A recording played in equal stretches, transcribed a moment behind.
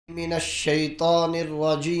من الشيطان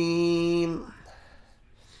الرجيم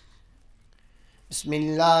بسم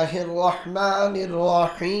الله الرحمن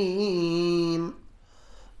الرحيم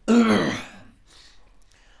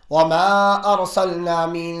وما أرسلنا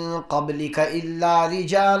من قبلك إلا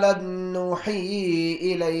رجالا نوحي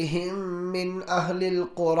إليهم من أهل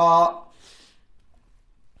القرى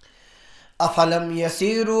أفلم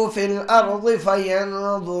يسيروا في الأرض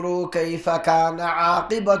فينظروا كيف كان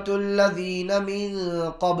عاقبة الذين من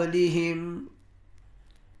قبلهم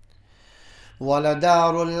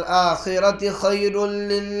ولدار الآخرة خير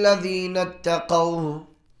للذين اتقوا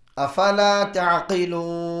أفلا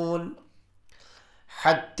تعقلون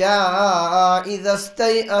حتى إذا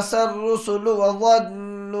استيأس الرسل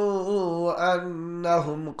وظنوا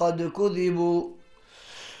أنهم قد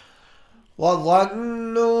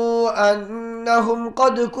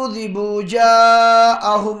كذبوا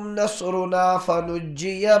جاءهم نصرنا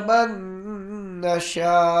فنجي من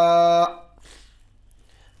نشاء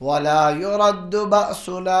ولا يرد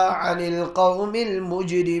بأسنا عن القوم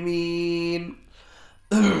المجرمين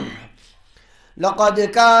لقد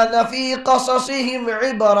كان في قصصهم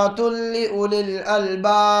عبرة لأولي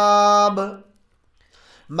الألباب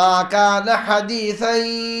ما كان حديثا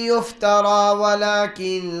يفترى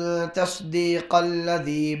ولكن تصديق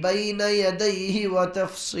الذي بين يديه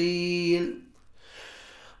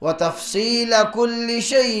وتفصيل كل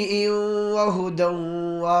شيء وهدى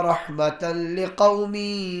ورحمة لقوم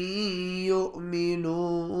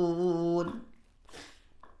يؤمنون.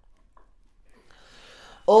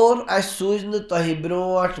 اور اس سوزن تہ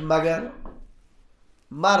بروٹ مگر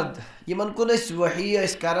مرد یمن کن اس وحی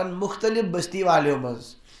اس کرن مختلف بستی والیو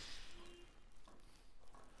مز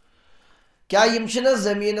کیا یم چھنا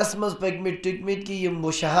زمینس مز پکمت ٹکمت کی یم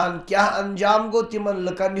وشہان کیا انجام گو تمن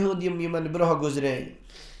لکن ہند یمن برہ گزرے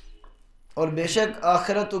اور بے شک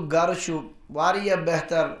آخرت گھر چھو واریہ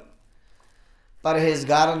بہتر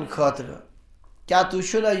پرہیزگارن خاطر کیا تو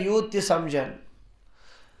چھنا یوت تی سمجھن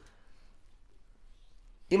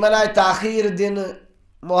یمن آئی تاخیر دن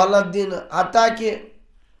مہلت دن حتیٰ کہ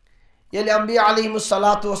یل انبیاء علیہم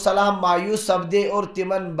السلام مایوس سپدے اور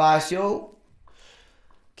تمن باسیو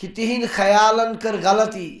کہ تہند خیالن کر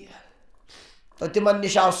غلطی تو تمن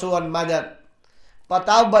نش آو سون مدد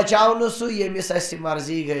پتہ آو بچاؤن سو یمس اس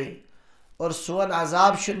مرضی گئی اور سون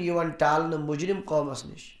عذاب شن یون ٹالن مجرم قومس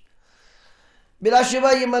نش بلا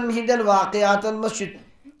شبہ یمن ہندن واقعاتن مس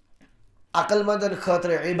عقل مندن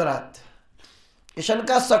خاطر عبرت یہ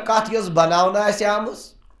کا سہ کت یس بناونہ آسہ آمٕژ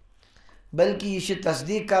بلکہ یہ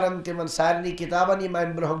تصدیق کرن تمن سارنی کتابن یم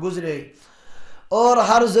امہ برہ گزرے اور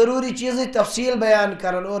ہر ضروری چیز تفصیل بیان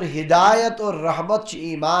کرن اور ہدایت اور رحمت چھ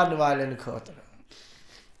ایمان والن خاطر.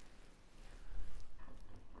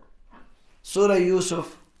 سورہ یوسف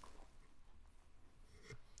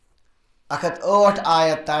 108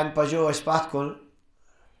 آیت تان پجو اس پتھ کن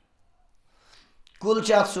کل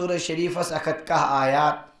چھ سورہ شریفس 110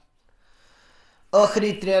 آیات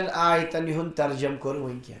آخری 3 آیتن ہند ترجم کور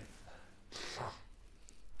ونکین.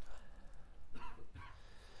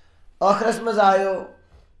 آخرس مز آیو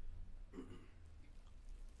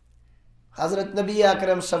حضرت نبی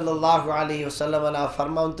اکرم صلی اللہ علیہ وسلم علیہ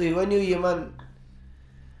فرمان تھی ونیو یمن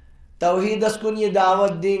توحیدس کن یہ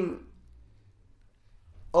دعوت دین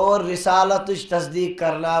اور رسالت تصدیق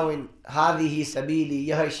کرنا ون ہادی سبیلی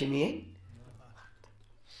یہ شمین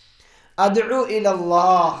ادعو الی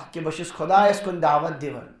اللہ کہ بشس خدا اس کن دعوت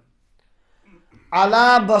دیون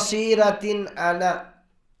علی بصیرت انا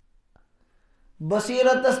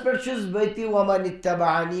بصیرت اس پر چھس بیتی ومن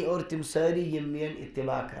اتبعنی اور تم ساری یمین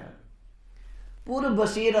اتباع کرن پور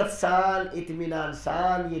بصیرت سان اطمینان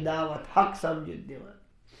سان یہ دعوت حق سمجھت دیون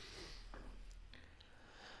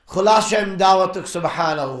خلاصہ دعوتک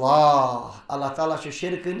سبحان اللہ تعالیٰ چھ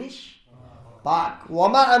شرک نش پاک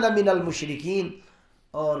وما انا من المشرکین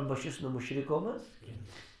اور بشس نو مشرکو مز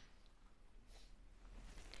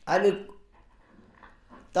امیک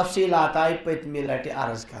تفصیلات آئی پتمی لٹی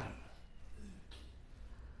عرض کر.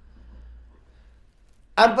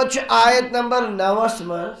 ام پتہ آیت نمبر 9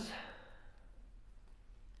 مز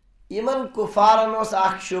یمن کفارن اس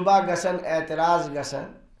اخ شبہ گسن اعتراض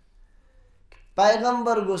گسن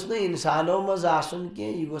پیغمبر گوس نہ انسانوں مز آسن کی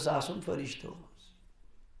یہ گوس آسن فرشتوں مز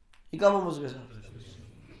یہ کم مز گسن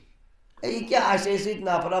یہ کیا آسے سیت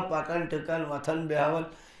نفرہ پکن ٹکن وتھن بیہون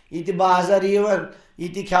یہ تی بازر یون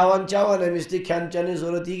یہ تی کھاون چاون امس تی کھین چنی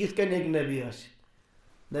ضرورت یہ کت کن ایک نبی آس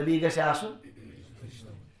نبی گھس آسن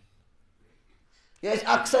یہ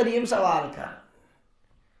اکثر یم سوال کر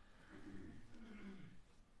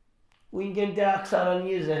ونکن تے اکثرن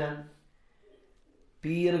یہ ذہن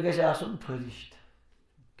پیر گھس آسن فرشت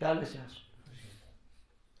کیا گھس آسن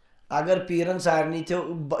اگر پیرن سارنی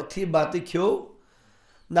تھی بت کھو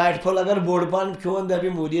ناٹ پھول اگر بوڑ پان کھون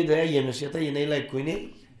دپہ مرید ہے یمس یہ نہیں لگ کنے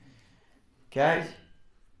کیا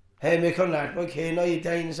ہے مے کھو ناٹ پھول کھے نو یہ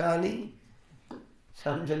انسان ہی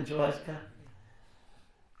سمجھن کا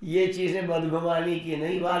یہ چیزیں بدگمانی کی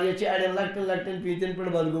نہیں واریاہ اڑین لکٹن لکٹن پیتن پر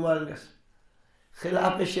بدگمان گس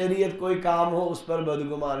خلاف شریعت کوئی کام ہو اس پر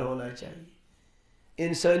بدگمان ہونا چاہیے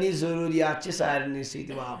انسانی ضروریات سارے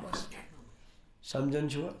ست واپس سمجھن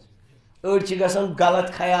اڑ گژھان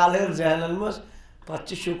غلط خیال ذہنن مز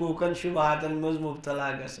پتہ شکوکن شبہاتن مز مبتلا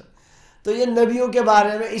گژھان تو یہ نبیوں کے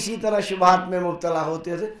بارے میں اسی طرح شبہات میں مبتلا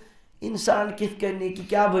ہوتے تھے انسان کت کرنے کی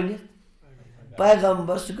کیا بنے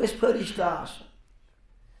پیغمبر سہ گژھِ فرشتہ آسن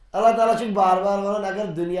اللہ تعالیٰ چھ بار بار ونان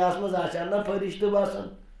اگر دنیا مز آسان نا فرشتہ بسان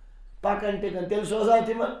پکن ٹکن تیل سوزا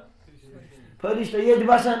تمن فرشتہ یہ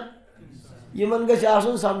بسان یمن گژھِ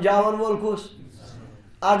آسن سمجھاون وول کس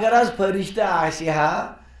اگر آز فرشتہ آسہِ ہا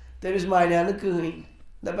تمس مانیا نا کہین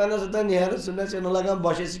دپان اوتان نیران سہ نا ژےٚ لگان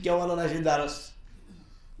بۄچھِ ژٕ کیٛاہ ونان اَسہِ درس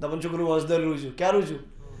دپان چھُکھ روزدر روٗزِو کیٛاہ روٗزِو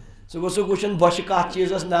ژٕ گوٚژھُکھ وٕچھُن بۄچھِ کتھ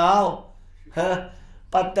چیٖزس ناو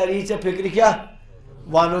پتہٕ تری ژےٚ فکرِ کیٛاہ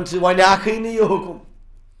ونُن ژٕ وۄنۍ آکھٕے نہٕ یہِ حُکم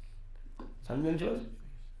سمجھن چھُ حظ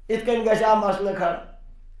یِتھ کٔنۍ گژھِ ہا مسلہٕ کھڑا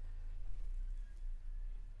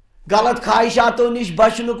غلط خواہشاتو نش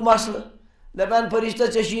بچنُک مسلہٕ دپان فرشتہ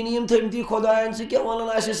ژےٚ چھی نہٕ یِم تھٔمتی خۄدایَن ژٕ کیٛاہ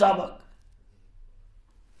ونان اَسہِ سبق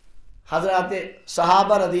حضرات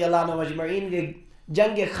صحابہ رضی اللہ عنہ مجمعین گئی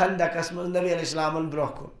جنگ خندقس مز نبی علیہ السلام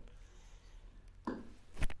برونٛہہ کُن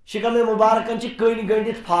شکم مبارکن چھ کٔنۍ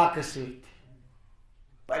گٔنڈِتھ فاقہٕ سۭتۍ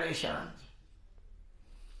پریشان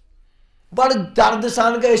بڑ درد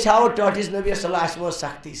سان گئی أسۍ ہاوو ٹٲٹھِس نبی صلی اللہ علیہ وسلم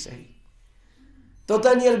سختی صحیح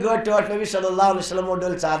توٚتن ییٚلہِ گٔر ٹٲٹھ نبی صلی اللہ علیہ وسلم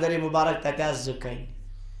ڈٔل ژادر مبارک تتہِ آسہٕ زٕ کَنہِ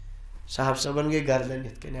صاحب صٲبن گئی گردن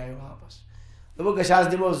یِتھ کٔنۍ آیہِ واپس دوٚپُکھ أسۍ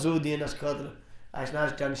حظ دِمو زُو دیٖنس خٲطرٕ اَسہِ نہ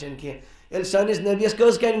حظ ٹینشن کینٛہہ ییٚلہِ سٲنِس نبیَس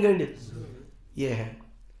کٔژ کَنہِ گٔنڈِتھ یہ ہے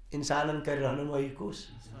انسانن کر رہنمائی کس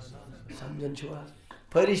سمجھن چھو حظ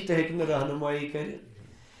فرشتہ ہیٚکہِ نہٕ رہنمائی کٔرِتھ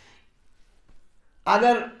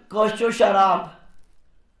اگر کٲنٛسہِ چیوٚو شراب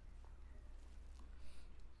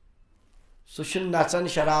سُہ چھُ نژان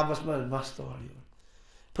شرابس منٛز مست اورٕ یورٕ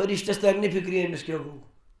فرشتس تر نہٕ فکری أمِس کیٛاہ گوٚو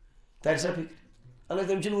تر سا فکر اگر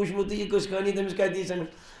تٔمۍ چھُنہٕ وٕچھمُتٕے یہِ کٔژ کہانی تٔمِس کتہِ یی سمجھ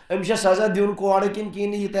أمِس چھا سزا دیُن کورٕ کِنہٕ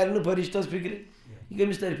کِہیٖنۍ یہِ تر نہٕ فرشتس فکرِ یہِ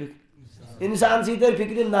کٔمِس تر فکر انسان سی تر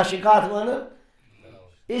فکر نشہ کتھ ون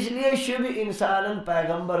اس لیے شب انسان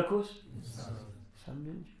پیغمبر کس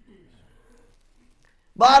سمجھن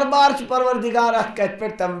بار بار پروردگار ات کت پہ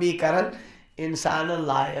تنبیہ کران انسان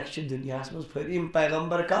لائق دنیا مز فریم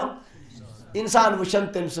پیغمبر کم انسان وچھن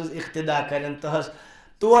تم سز اقتدا کرن تہذ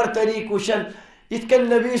طور طریق وچھن ات کن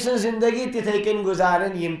نبی سن زندگی تتھے کن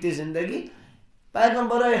گزارن یم تہ زندگی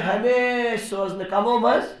پیغمبر ہمیشہ سوزن کمو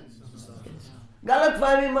مز غلط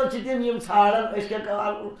فہمی مز تم یم ژھانڈان اس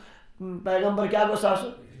کیا پیغمبر کیا گوس آسن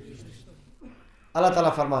اللہ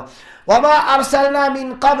تعالیٰ فرما وما ارسلنا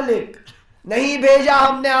من قبلک نہیں بھیجا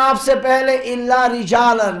ہم نے آپ سے پہلے الا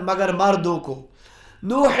رجالا مگر مردوں کو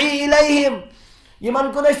نوحی الیہم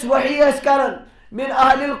یمن کن اس وحی اس کرن من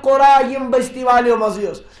اہل القرى یم بستی والیو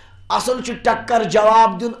مزیوس اصل چھ ٹکر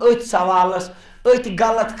جواب دن ات سوالس ات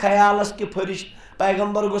غلط خیالس کہ فرشت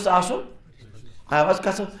پیغمبر گوس آسن آواز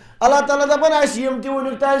کسن اللہ تعالیٰ دپان اس یم تہ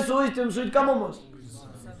ونیک تان سوز تم سوز کمو مز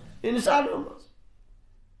انسانوں مز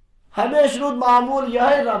ہمیشہ رود معمول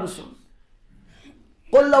یہ رب سن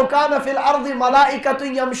قل لو کان فی الارض ملائکۃ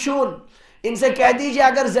یمشون ان سے کہہ دیجئے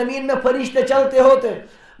اگر زمین میں فرشتے چلتے ہوتے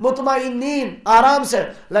مطمئنین آرام سے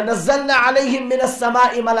لنزلنا علیہم من السماء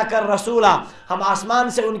ملکا رسولا ہم آسمان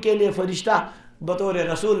سے ان کے لیے فرشتہ بطور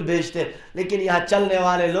رسول بھیجتے لیکن یہاں چلنے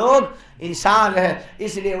والے لوگ انسان ہیں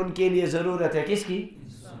اس لیے ان کے لیے ضرورت ہے کس کی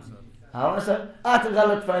ہاں سر ات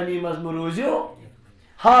غلط فہمی مزمروزیو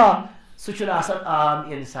ہاں سہ آسان عام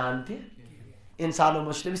انسان تہ انسانوں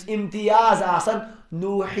میں تمس امتیاز آسان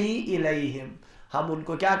نوحی الیہم ہم ان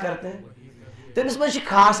کو کیا کرتے ہیں تمس من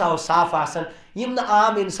خاص او صاف آسان یم نہ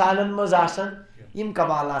عام انسانن مز آسان یم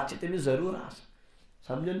کمالات تمس ضرور آسان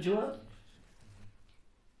سمجھن چھو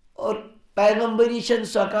اور پیغمبری چھن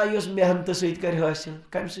سکا یس محنت سۭتۍ کر حاصل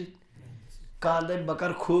کم سۭتۍ کاندے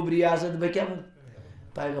بکر خوب ریاضت بہ کیا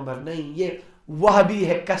پیغمبر نہیں یہ وہبی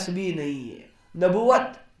ہے کسبی نہیں ہے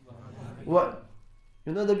نبوت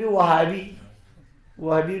دبی وہابی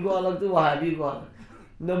وہابی گو الگ تو وہابی گو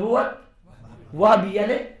الگ نبوت وہابی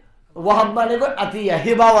یعنی وہب مانے کو عطیہ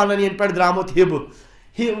ہبا والا ان پر درامت ہب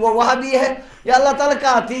وہ وہابی ہے یہ اللہ تعالیٰ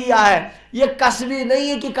کا عطیہ ہے یہ کسبی نہیں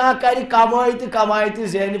ہے کہ کہاں کری کمائی تھی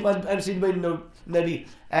ذہنی پر سید بھائی نبی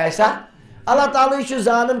ایسا اللہ تعالیٰ یہ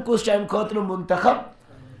زانن کس ٹائم خاطر منتخب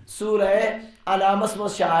سورہ انعامس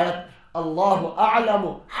مز آیت اللہ اعلم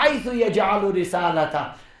حیث یجعل رسالتہ،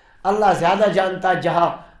 اللہ زیادہ جانتا جہاں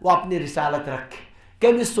وہ اپنی رسالت رکھے.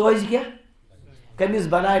 کمس سوچ کیا، کمس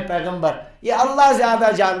بنائے پیغمبر، یہ اللہ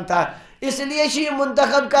زیادہ جانتا ہے. اس لیے یہ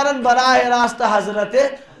منتخب کرن براہ راست حضرت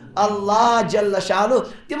اللہ جل شانہ.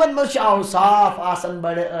 تمن مجھ اوصاف آسن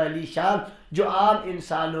بڑے عالی شان جو عام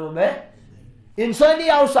انسانوں میں انسانی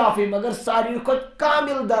اوصاف ہی، مگر ساری کو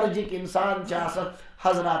کامل درجے انسان چاہسن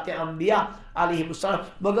حضرات انبیاء علیہ السلام،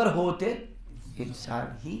 مگر ہوتے انسان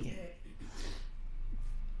ہی ہے.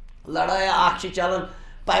 لڑائی آخ چلن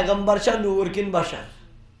پیغمبر چھ نور کن بشر،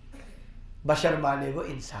 بشر مانے گو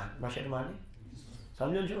انسان، بشر مانے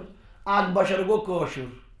سمجھن چھو آگ بشر گو کوشر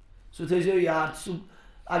سو تھیزیو یاد. سو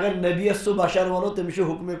اگر نبی سو بشر ونو تمس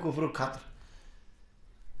حکم کفر خطر.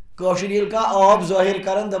 کوشر یل کا آب ظاہر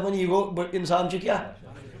کرن دپن یہ گو انسان چھ کیا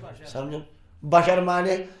سمجھو. بشر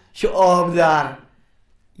مانے چھ آب دار،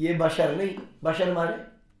 یہ بشر نہیں. بشر مانے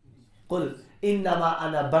قل انما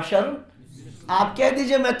انا بشر، آپ کہہ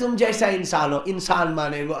دیجئے میں تم جیسا انسان ہوں. انسان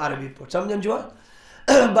مانے گو عربی پر سمجھن جو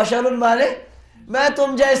بشر مانے میں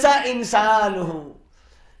تم جیسا انسان ہوں.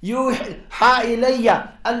 یوحا الی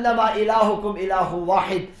انما الہکم الہ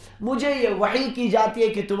واحد، مجھے یہ وحی کی جاتی ہے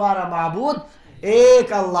کہ تمہارا معبود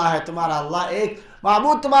ایک اللہ ہے، تمہارا اللہ ایک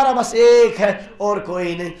معبود تمہارا بس ایک ہے اور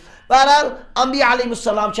کوئی نہیں. بہرحال انبیاء علیہ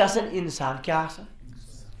السلام چاہسن انسان کیا آسن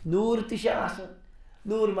نور تش آسن.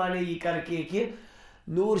 نور مانے یہ کر کے کہ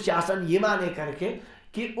نور چاہسن یہ مانے کر کے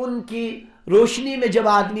کہ ان کی روشنی میں جب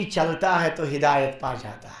آدمی چلتا ہے تو ہدایت پا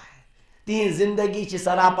جاتا ہے. تین زندگی چھ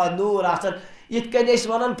سراپا نور آسن. یت کن اس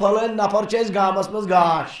ونن پھلن نفر چھ اس گامس مز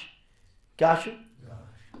گاش کیا چھو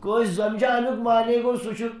کوئی زمجہ امیک مانے گو سو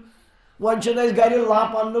ون چھ اس گھر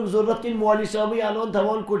لاپ انک ضرورت کن مولی صاحب انون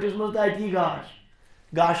تھون کٹس مز تھی گاش.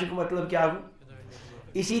 گاش کا مطلب کیا گو؟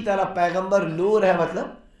 اسی طرح پیغمبر نور ہے، مطلب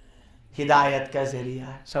ہدایت کا ذریعہ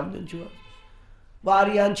ہے. سمجھن چھو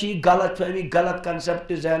واریان چھ غلط فہمی غلط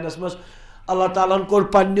کنسپٹ ذہنس مز. اللہ تعالیٰ کور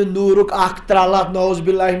پنہ نورک اخ ترالات نعوذ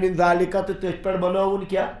باللہ من ذالک تو تتھ پہ بناون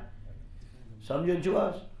کیا سمجھن چھو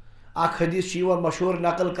اخ حدیث چھ مشہور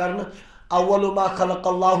نقل کرنا اول ما خلق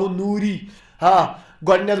اللہ نوری. ہاں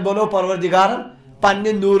گۄڈنیتھ بنو پروردگارن پنہ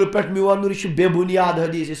نور پہ میون نور بے بنیاد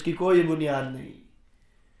حدیث، اس کی کوئی بنیاد نہیں.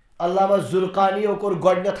 علامہ ذوالقانی کور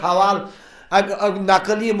گۄڈنیتھ حوال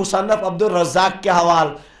نقل یہ مصنف عبد الرزاق کے حوال.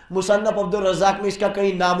 مصنف عبد الرزاق میں اس کا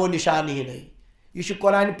کہیں نام و نشان ہی نہیں. یہ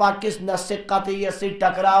قرآن پاک کس نص قطعیت سے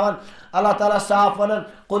ٹکراون. اللہ تعالیٰ صاف ونن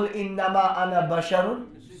قل انما انا بشر،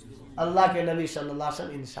 اللہ کے نبی صلی اللہ علیہ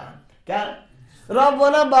وسلم انسان. کیا رب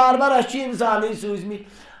ونن بار بار اچھی انسان ہی سوزمی.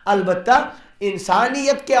 البتہ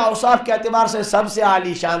انسانیت کے اوصاف کے اعتبار سے سب سے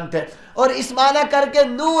عالی شان تھے، اور اس معنی کر کے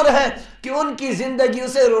نور ہے کہ ان کی زندگیوں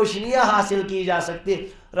سے روشنیاں حاصل کی جا سکتی،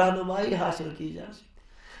 رہنمائی حاصل کی جا سکتی.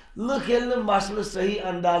 لکھ یل مسئلہ صحیح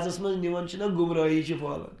اندازس مز نیون چھنا گمراہی چھ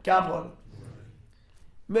پھولان. کیا پھولان؟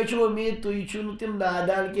 میں چھ امید تھی چھو تم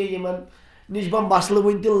نادان کے یمن نش بہ مسئلہ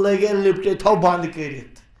ون تہ لگے لپٹے تھو بند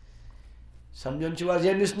کرت. سمجھن چھو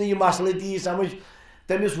یمس نہ یہ مسئلہ تی سمجھ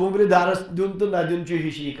تمس ومر درس دن تو نہ دن چھ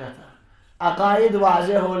ہشی کتھا. عقائد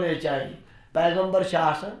واضح ہونے چاہیے. پیغمبر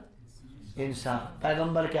آسان انسان،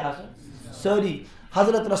 پیغمبر کیا آسان ساری.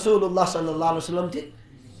 حضرت رسول اللہ صلی اللہ علیہ وسلم تھی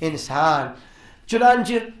انسان.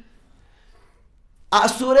 چنانچہ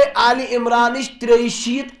سورہ آل عمران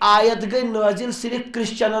 63 آیت گئی نازل صرف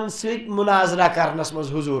کرسچنن ست مناظرہ کرنس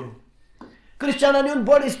مز. حضور کرسچنن ہند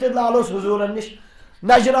بڑ استدلال اس حضورن نش.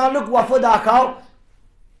 نجرانک وفد آو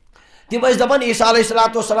تم دپان عیسیٰ علیہ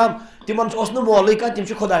السلام تمن مولے کھانا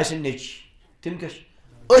تم خدا سن نیچی. تم کیا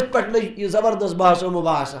ات پہ یہ زبردست بحث و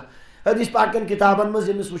مباحثہ حدیث پاکن کتابن مز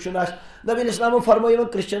یمس وچن آس. نبی اسلام فرمائی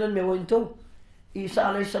کرسچنن مے ون تو عیسیٰ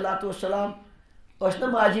علیہ السلام نا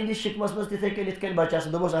ماجی ہندس شکمس مز تتھے کن ات کن بچہ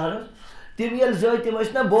دپس اہن تم یل زی تم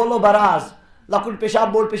نا بولو براز لکٹ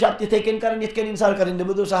پیشاب بوڑ پیشاب تتھے کن کرن ات کن انسان کرن.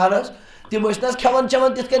 دس اہن تم نا کھیون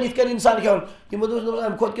چون تت کن انسان کھیون. تمو دس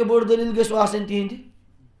ام کھت بوڑ دلیل گھس آسن تہند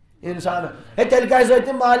انسان. ہے تیل کیا زی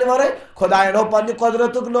تم مال ورے خدائن ہو پنہ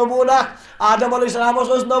قدرتک نمونہ. آدم علیہ السلام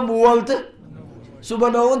اس نا مول تو سہ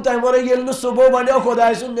بنون تمہ ورے یل نا صبح بنو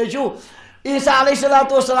خدا سن نیچو. عیسیٰ علیہ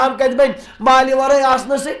السلام کت بن مال ورے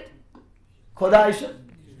آسن سی خدا سن.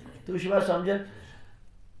 تھی سمجھان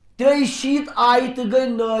 63 آیت گئی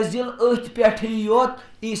نازل ات پہ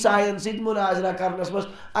یوت عیسائین ست مناظرہ کرنس مز.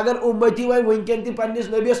 اگر امتی ون ونکن تہ پنس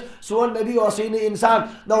نبیس سون نبی اسی نہ انسان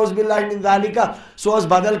نعوذ باللہ من ذالک سو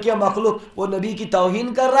بدل کیا مخلوق، وہ نبی کی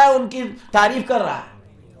توہین کر رہا ہے، ان کی تعریف کر رہا ہے.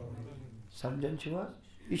 سمجھن چھوا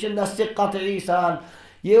یہ نص قطعی سان.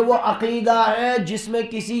 یہ وہ عقیدہ ہے جس میں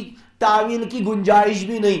کسی تعویل کی گنجائش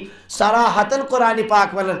بھی نہیں. صراحتاً قرآن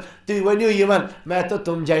پاک ونن تھی ونیو یمن میں تو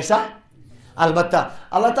تم جیسا البتہ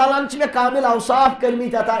اللہ تعالیٰ نے میں کامل اوصاف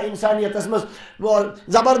کرمت عطا انسانیت مز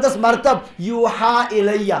زبردست مرتب یوحا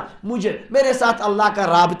الیہ مجھے میرے ساتھ اللہ کا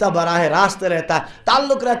رابطہ براہ راست رہتا ہے،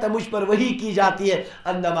 تعلق رہتا ہے، مجھ پر وحی کی جاتی ہے،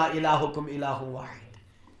 انما الہکم الہ واحد.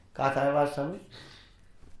 کہا تھا ہے بات سمجھ؟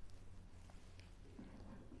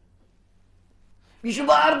 یہ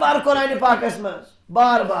بار بار قرآن پاکس مز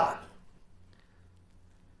بار بار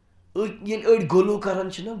یل اڑ گلو کران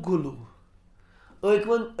نا گلو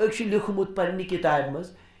اک لکھمت پنہ کتاب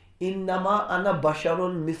مز انما انا بشر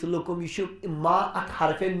مثلکم، یہ ما ات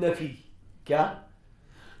حرف نفی. کیا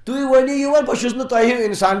تھی ونو یہ بہس نا تہ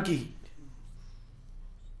انسان کہین.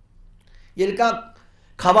 یل کا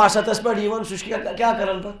خباستس پہ سہ کیا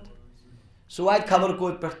کران پت سہ وات خبر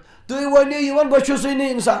کوت پہ تھی ونو یہ بہسے نا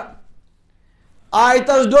انسان.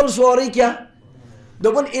 آیتس ڈول سوری کیا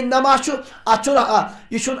دپن انما ات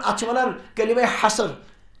ونان کلمہ حصر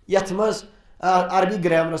یت مز عربی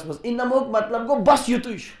گرامرس مز انما مطلب گو بس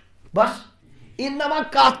یتوی بس انما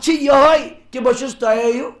کت یہ کہ بہس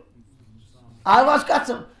تہو آواز کت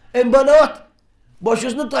سم ام بنوت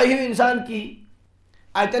بہس نا تہو انسان کہین.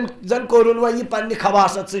 اتن زن کورن و یہ پنہ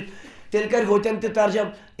خباست تیل کر ہوتن تہ ترجم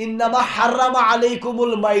انما حرم علیکم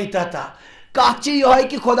المیتۃ. کت یہ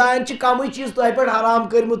کہ خدائن کم چیز تہ پہ حرام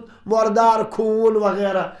کرمت مردار خون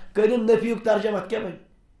وغیرہ کرم نفیق ترجم ات کیا بن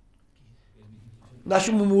نہ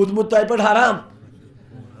مودمت تہ پہ حرام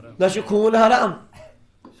نہ خون حرام.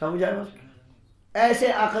 سمجھ آئے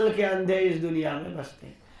ایسے عقل کے اندھے اس دنیا میں بستے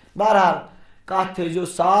ہیں. بہرحال کت تھو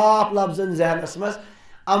صاف لفظن ذہنس مز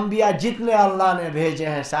انبیاء جتنے اللہ نے بھیجے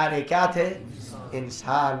ہیں سارے کیا تھے؟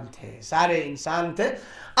 انسان تھے، سارے انسان تھے.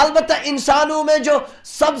 البتہ انسانوں میں جو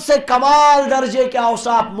سب سے کمال درجے کے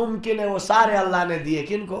اوصاف ممکن ہے وہ سارے اللہ نے دیے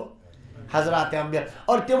کن کو؟ حضرات انبیاء.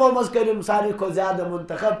 اور تمو مز کریم سارے کو زیادہ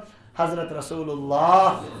منتخب حضرت رسول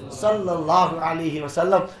اللہ صلی اللہ علیہ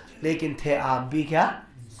وسلم. لیکن تھے آپ بھی کیا؟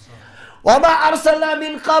 وما ارسلنا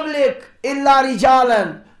من قبلک الا رجالا.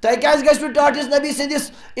 تہ کیاز گژھِ ٹاٹس نبی سندس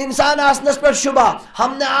انسان آسنس پر شبہ.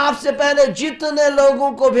 ہم نے آپ سے پہلے جتنے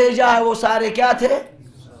لوگوں کو بھیجا ہے وہ سارے کیا تھے؟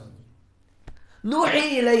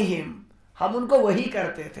 نوحی الیہم، ہم ان کو وحی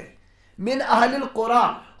کرتے تھے. من اہل القرى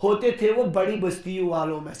ہوتے تھے وہ بڑی بستیوں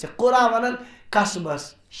والوں میں سے. قرى ونن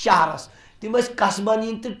قصبس شہرس، تم قصبن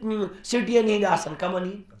ہند تو سٹین ہند آسان کمن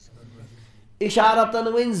ہند. اشارتن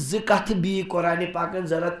ون زت بی قرآن پاکن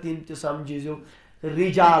ضرورت تم تہ سمجھو.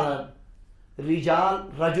 رجالن، رجال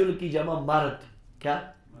رجل کی جمع مرد. کیا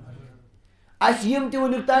اس یم تہ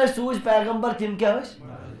ونیک تہ سوز پیغمبر تم کیا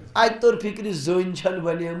ات تور فکر زن چھن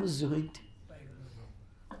بنیمت زہن تہ.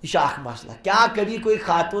 یہ اخ مسئلہ کیا کبھی کوئی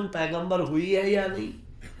خاتون پیغمبر ہوئی ہے یا نہیں،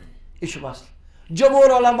 یہ مسئلہ. جمہور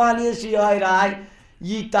علماء نے یہ رائے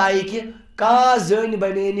یہ طے کہ کہاں زن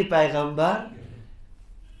بنے نی پیغمبر.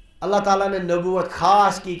 اللہ تعالیٰ نے نبوت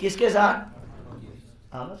خاص کی کس کے ساتھ؟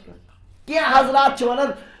 کیا حضرات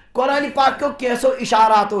ونان قرآن پاک کو کیسو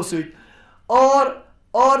اشاراتوں ست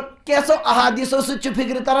اور کیسو احادیثوں ست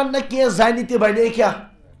فکر تران نہ کی زن تہ بنے کیا.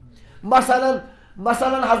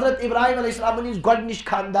 مثلا حضرت ابراہیم علیہ السلام نیز گۄڈنِچ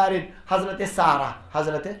خاندارن حضرت سارہ،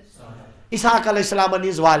 حضرت اسحاق علیہ السلام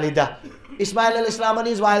نیز والدہ، اسماعیل علیہ السلام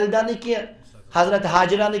نیز والدہ نے کی، حضرت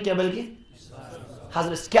حاجرہ نے کیا بلکہ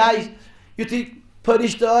حضرت کیا یتھی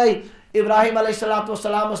فرشتہ آئی ابراہیم علیہ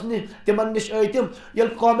السلام تمن نش آئی تم یل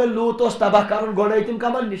قوم لوط اس تباہ کرن گوڑ آئی تم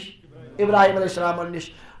کمن نش ابراہیم علیہ السلام نش.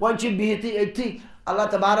 ون بہتی اتھی اللہ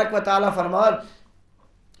تبارک و تعالیٰ فرمان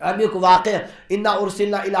امیک واقع انا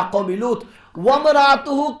ارسلنا الی قوم لوط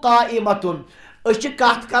وامرأته قائمۃ. اس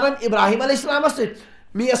کت کران ابراہیم علیہ السلام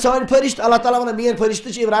ست سان فرشت اللہ تعالیٰ ونان مین فرشت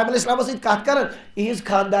ابراہیم علیہ السلام ست کت کران یہز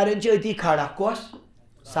خاندارن اتی کھڑا کس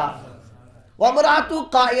صاف. وامرأته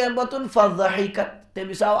قائمۃ فضحکت.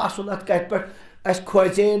 تمس آو اسن ات کت پہ اس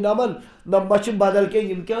کھوچے نمن نمبر بدل کے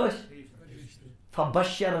یم کیا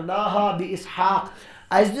فبشرناها باسحاق.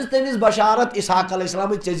 اس دس تمس بشارت اسحاق علیہ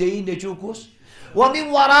السلام ژےٚ نیچو کس ومن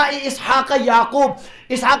وراء اسحاق یعقوب.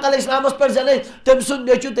 اسحاق علیہ السلام پر زنے تم سن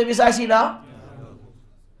نیچو تمس آسی نا.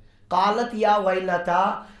 قالت یا ویلتا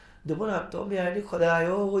دپن تو میانی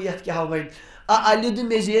خدایو یت کیا ون الد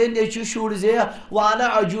مے زے نیچو شر زے وانا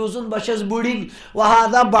عجوزن بچس بڑین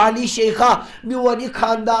وہذا بالی شیخا میونی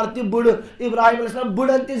خاندار تہ بڑ. ابراہیم علیہ السلام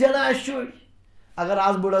بڑن تہ زینہ شر. اگر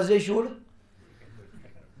آج بڑا زے شر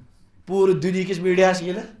پور دنیا کس میڈیا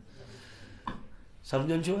یہ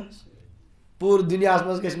سمجھن چھو پور دنیا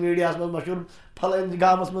مز گھس میڈیا مز مشہور پھلن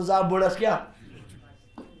گامس مز آو بڑس کیا.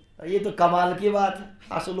 یہ تو کمال کی بات ہے.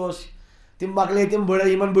 اصل تم مکلے تم بڑے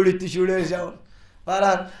یمن بڑھت تہ شر زیون.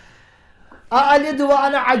 بہرحال أألد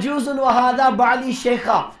وأنا عجوز وهذا بعلي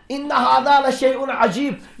شيخا إن هذا لشيء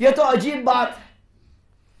عجيب. یہ تو عجیب بات.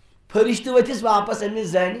 فرشتہ ورتس واپس امس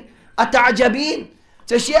زنہ اتعجبین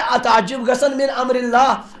ژے اتعجب گژھان من امر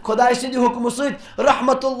اللہ خدای سٕنٛدِ حکمہٕ سۭتۍ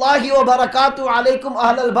رحمت اللہ وبرکاتہ علیکم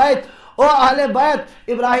اہل البیت او اہل بیت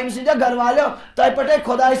ابراہیم سٕنٛدیو گھر والیو تۄہہِ پٮ۪ٹھے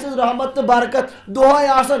خدای سٕنٛز رحمت تہٕ برکت دۄہے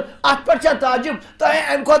آسان اتھ پٮ۪ٹھ چھا تعجب تۄہہِ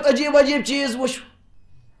امہِ کھۄتہٕ عجیٖب عجیٖب چیٖز وٕچھو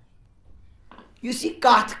یُس یہِ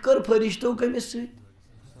کتھ کٔر فرشتو کٔمِس سۭتۍ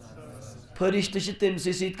فرشتہٕ چھِ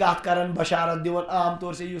تٔمسٕے سۭتۍ کتھ کران بشارت دِوان عام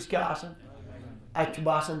طور سے یُس کیٛاہ آسان اتہِ چھُ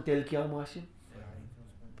باسان تیٚلہِ کیٛاہ ٲسِن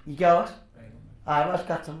یہِ کیٛاہ اوس آیہِ حظ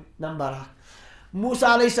کتھ سمجھ نمبر اکھ موسیٰ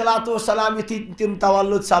علیہ الصلوۃ والسلام یُتھُے تِم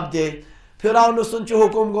تولُد سپدے فرعون سُنٛد چھُ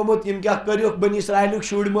حُکم گوٚمُت یِم کیٛاہ کٔرِکھ بنی اسرائیلٕکۍ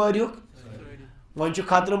شُرۍ مٲرِکھ وۄنۍ چھُ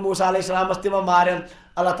خطرٕ موسیٰ علیہ السلامس تِمن مارن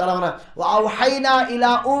اللہ تعالیٰ ونان وَأَوْحَيْنَا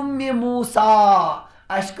إِلَىٰ أُمِّ موسیٰ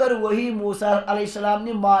اَسہِ کٔر وحی موسیٰ علیہ السلام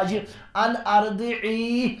نہِ ماجہِ ان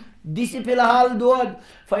اردعی دِسہِ فی الحال دۄد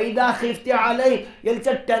فَإِذَا خِفْتِ عَلَيْهِ ییٚلہِ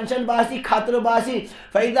ژےٚ ٹٮ۪نشن باسی خطرٕ باسی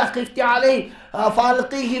فَإِذَا خِفْتِ عَلَيْهِ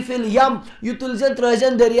فَأَلْقِيهِ فِي الْيَمِّ یہِ تُلۍ زٮ۪ن ترٛٲے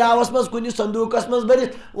زٮ۪ن دٔریاوس منٛز کُنہِ صندوٗقس منٛز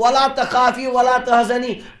بٔرِتھ وَلَا تَخافی وَلَا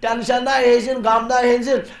تَحزَنی ٹٮ۪نشن نہ ہیزِن غم نہ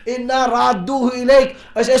ہینزِن اِنَّا رَادُّوهُ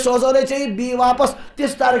إِلَيْكَ أسۍ سوزونے ژےٚ یہِ بیٚیہِ واپس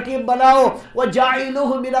تِژھ ترکیٖب بناوو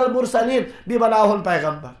وَجَاعِلُوهُ مِنَ الْمُرسَلِیٖن بیٚیہِ بناوہون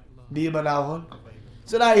پیغمبر بیٚیہِ بناوہون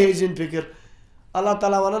ژٕ نہ ہیزِن فِکر اللہ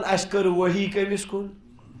تعالیٰ ونان اَسہِ کٔر وحی کٔمِس کُن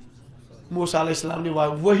موسیٰ علیہ السلام نہِ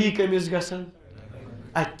وحی کٔمِس گژھان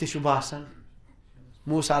اتہِ تہِ چھُ باسان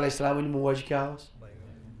موسیٰ علیہ السلامٕنۍ موج کیٛاہ اوس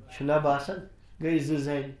چھُنہ باسان گٔے زٕ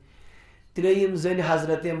زنہِ ترٛیٚیِم زٔنۍ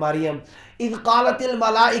حضرت مریم اِذ قالت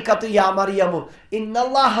الملائکۃ یا مریم ان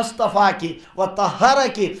اللہ اصطفاکی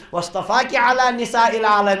وطہرکی واصطفاکی علی نساء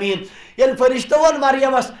العالمین ییٚلہِ فرشتو ووٚن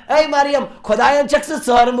مریمس اے مریم خۄدایَن چھکھ ژٕ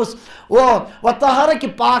ژھٲرمٕژ وطہرکی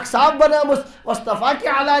پاک صاف بنٲومٕژ واصطفاکی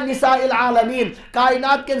علی نساء العالمین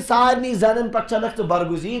کائنات کٮ۪ن سارنٕے زنن پٮ۪ٹھ چھنکھ ژٕ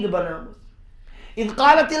برگزیٖد بنٲومٕژ اِذ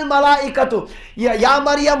قالت الملائکۃ یا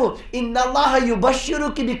مریم ان اللہ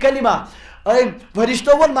یبشرکی بکلمہ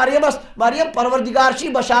فرشتو ووٚن مریمس مریم پروردگار چھِ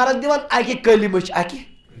بشارت دِوان اکہِ کلمٕچ اکہِ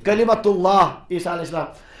کلمۃ اللہ عیسیٰ علیہ السلام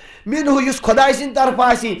منہ یُس خۄداے سٕنٛدِ طرفہٕ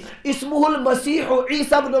آسہِ اسمہ المسیح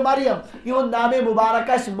عیسیٰ ابن مریم یِہُنٛد نامے مُبارک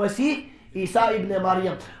آسہِ مسیح عیسیٰ ابن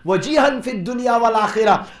مریم وجیہن فی الدنیا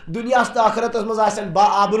والآخرہ دُنیاہس تہٕ آخرتس منٛز آسن با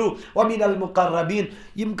آبروٗ ومن المقربین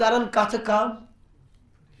یِم کرن کتھٕ کم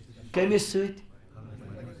کٔمِس سۭتۍ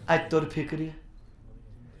اتہِ توٚر فکرِ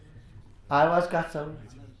آیہِ حظ کتھ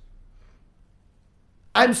سمجھ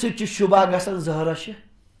امہِ سۭتۍ چھُ شُبہ گژھان زہرا چھِ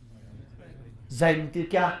زنہِ تہِ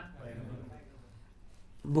کیٛاہ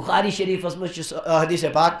بخاری شریفس منٛز چھُ حدیث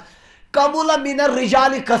پاک کمل من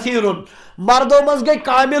الرجال کثیر مردو منٛز گٔے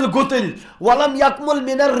کامل گُتٕلۍ ولم یکمل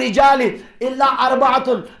من الرجال الا اربعۃ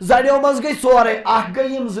زنیو منٛز گٔے ژورے اکھ گٔے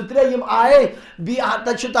یِم زٕ ترٛےٚ یِم آیے بیٚیہِ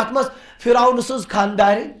تتہِ چھُ تتھ منٛز فرعون سٕنٛز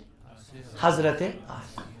خاندارِنۍ حضرت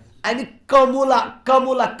امہِ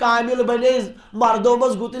کمولا کامل بنے مردو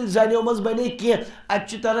منٛز گُتٕلۍ زنیو منٛز بنے کینٛہہ اتہِ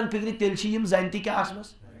چھُ تران فکرِ تیٚلہِ چھِ یِم زنہِ تہِ کیٛاہ آسمژ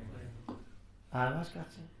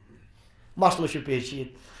مسلہٕ چھُ پیچیٖد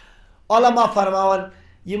علما فرماوان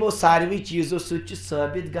یِمو ساروٕے چیٖزو سۭتۍ چھُ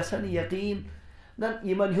ثٲبت گژھان یقیٖن نہ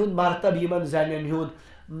یِمن ہُنٛد مرتب یِمن زنٮ۪ن ہُنٛد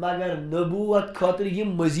مگر نبوت خٲطرٕ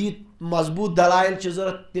یِم مزیٖد مضبوٗط دلایل چھِ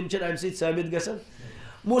ضروٗرت تِم چھِنہٕ امہِ سۭتۍ ثٲبت گژھان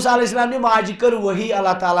موسیٰ علیہ السلام نہِ ماجہِ کٔر وحی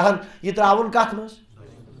اللہ تعالیٰ ہن یہِ ترٛاوُن کتھ منٛز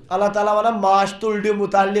اللہ تعالیٰ ونان ماچھ تُلڈِ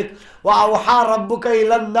متعلق وَأَوْحَىٰ رَبُّكَ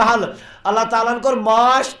إِلَى النَّحْلِ اللہ تعالیٰ ہن کوٚر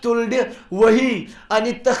ماچھ تُلڈِ وحی ان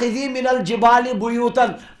اتخذی من الجبال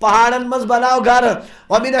بیوٗتن پہاڑن منٛز بناو گرٕ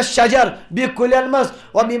ومن الشجر بیٚیہِ کُلٮ۪ن منٛز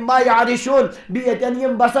ومما یعرشون بیٚیہِ ییٚتٮ۪ن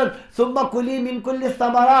یِم بسن ثم کُلی من کُلِ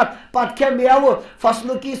ثمرات پتہٕ کھےٚ میوٕ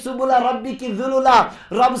فصلُکی سُبُلا ربِّکی ذُلُلا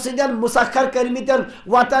رب سٕنٛدٮ۪ن مُسخر کٔرمٕتٮ۪ن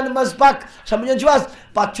وتن منٛز پک سمجھان چھِو حظ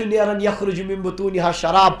پتہٕ چھُ نیران یخرج من بطوٗنِہا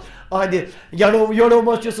شراب أہنٛدِ یڈو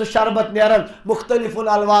منٛز چھُ سُہ شربت نیران مختلف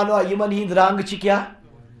الوانو یِمن ہٕنٛدۍ رنٛگ چھِ کیٛاہ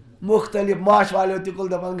مختلف ماچھ والیو تہِ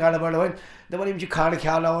کُل دپان گڑبڑ وۄنۍ دپان یِم چھِ کھنڈ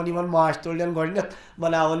کھیاوناوان یِمن ماچھ تُلڈٮ۪ن گۄڈٕنٮ۪تھ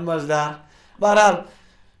بناوان مزٕدار بہرحال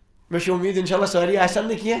مےٚ چھِ اُمید انشاء اللہ سٲری آسن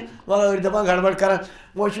نہٕ کینٛہہ وۄنۍ أڑۍ دپان گڑبڑ کران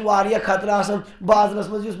وۄنۍ چھُ واریاہ خطرٕ آسان بازرس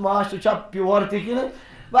منٛز یُس ماچھ سُہ چھا پیور تہِ کِنہٕ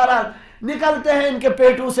بہرحال نکلتے ہیں ان کے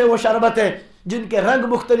پیٹوں سے وہ شربت ہے جن کے رنگ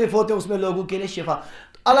مختلف ہوتے اس میں لوگوں کے لیے شفا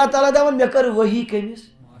اللہ تعالیٰ دپان مےٚ کٔر وحی کٔمِس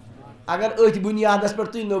اگر أتھۍ بُنیادس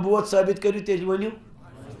پٮ۪ٹھ تُہۍ نبوت ثٲبت کٔرِو تیٚلہِ ؤنِو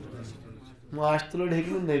ماچھ تُلٕر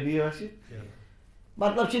ہیٚکہِ نہٕ نبی ٲسِتھ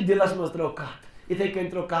مطلب چھِ دِلس منٛز ترٲو کتھ یِتھے کٔنۍ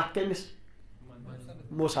ترٲو کتھ کٔمِس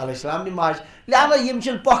موسیٰ علیہ السلام نہِ ماجہِ لہذا یِم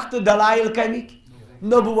چھِنہٕ پۄختہٕ دلایل کَمِکۍ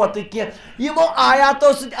نبوتٕکۍ کینٛہہ یِمو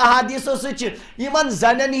آیاتو سۭتۍ احادیٖثو سۭتۍ چھِ یِمن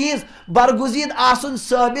زنٮ۪ن ہِنٛز برگُزیٖد آسُن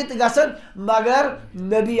ثٲبت گژھان مگر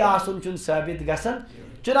نبی آسُن چھُنہٕ ثٲبت گژھان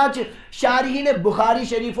چنانچہ شارحین بخاری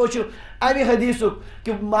شریفو امی حدیث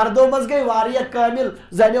کہ مردوں مز گئی واریہ کامل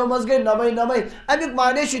زنیو مز گئی نمے نمے امیک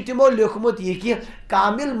معنی تمو لیکھمت یہ کہ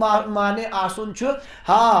کامل معنی آسن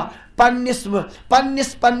ہاں پنس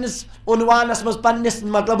عنوانس مز پنس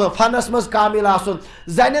مطلب فنس مز کامل آسن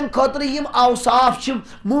زنین خاطر یم اوصاف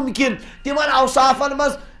ممکن تمن اوصافن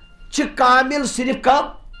مز کامل صرف کم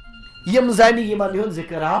یم زنی یمن ہند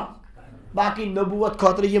ذکر آو باقی نبوت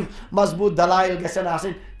خاطر یم مضبوط دلائل گژھن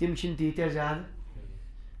آسن تم چھن تیتیا زیادہ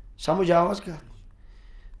سمجھ آواز کیا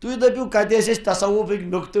تھی دپیو کت تصوف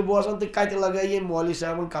نقطہ بوزان تو کت لگائی مولوی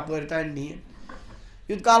صاحب کپر تین نین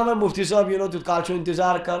یوت کال میں مفتی صاحب ینو تیت کال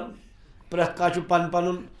انتظار کر پریت کان پن پن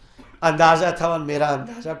اندازہ تھوان میرا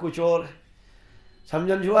اندازہ کچھ اور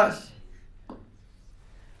سمجھان چھو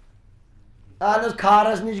اہن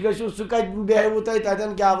کھارس نش گھو سہ کت بیہو تھی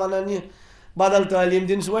تتین کیا ونان یہ بدل تعلیم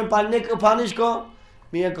دن سہ پنہ فنچ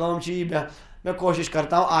میری کام میں کوشش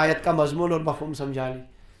کرتا ہوں آیت کا مضمون اور مفہوم سمجھانے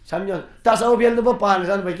سمجھو تصوف یل بہ پان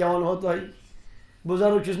زن بہ کیا ونو تہ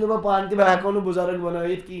بزرگ چھس بہ پان تہ بہ ہیکو بزرگ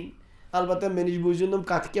بنائت کہین البتہ مے نش بوزیو نم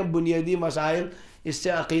کت کیا بنیادی مسائل اس سے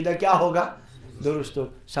عقیدہ کیا ہوگا درست ہو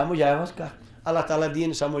سمجھ آیا کا اللہ تعالیٰ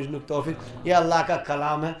دین سمجھنے توفیق یہ اللہ کا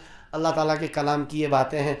کلام ہے اللہ تعالیٰ کے کلام کی یہ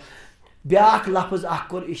باتیں ہیں بیاکھ لفظ اخ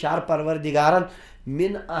کور اشار پروردگارن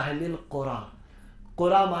من اہل القرا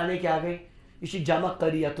قرا معنی کیا گئی یہ جمع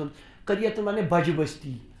قریتن قریتن معنی بج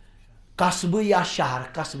بستی قصبہ یا شہر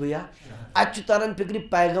قصبہ یا ات تران فکر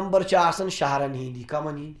پیغمبر آسان شہرن ہندی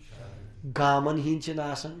کمن ہند گامن ہند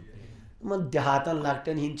آسان من دیہاتن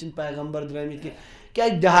لکٹن ہند پیغمبر درامت کی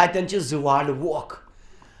دیہاتن زواڑ ووکھ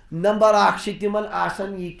نمبر اخ تمن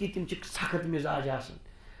آسان یہ کہ تم سخت مزاج آسان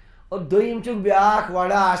اور دویم بیاکھ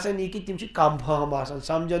وڑا آسان یہ کہ تم کم فہم آسان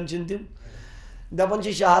سمجھان تم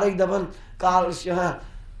دپان شہرک دپان کال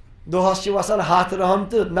دہس وسان ہاتھ رحم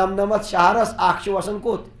تو نمنمت شہرس اخ وسان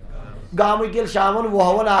کوت گامک یل شامن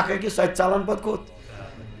وہون اخ أکس سو ژلان پتہ کوت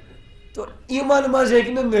تو یمن مز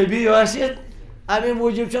ہیکہ نبی ٲسِتھ امی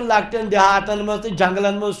موجوب لکٹن دیہاتن مز تو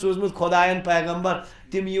جنگلن مز سوزمت خدائن پیغمبر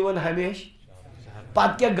تم یون ہمیشہ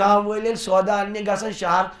پتہ کیا گام ول یل سودا اننہ گژھان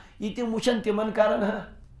شہر یہ تم وچھن تمن کران ہا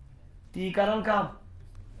تی کران کم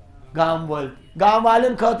گام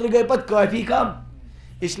والن خاطر گئی پتہ کافی کم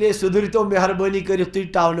اس لیے سدھرتو مہربانی کرت تھی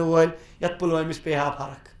ٹاؤن ول یت پلوامس پے ہا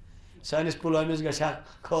فرق سانس پلوامس گھا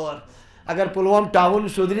کھور اگر پلوام ٹاؤن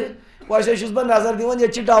سدھر ویسے چھس بہ نظر دِوان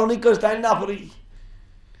یت ٹاؤنک کس تان نفری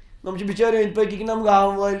نم بچار أنٛدۍ پٔکِکۍ نم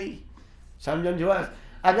گام والی سمجھان چھو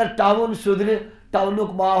اگر ٹاؤن سدھر ٹاؤنک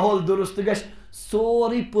ماحول درست گژھِ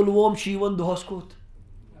سورُے پلووم چھُ دۄہس کوٚت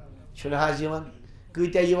چھُنہٕ حظ یِوان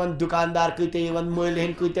کۭتیاہ یِوان دُکاندار کۭتیاہ یِوان مٲلۍ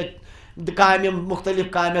ہٕنٛدۍ کۭتیاہ کامہِ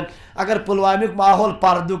مختلف کامٮ۪ن اگر پلوامک ماحول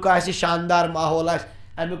پردُک آسہِ شاندار ماحول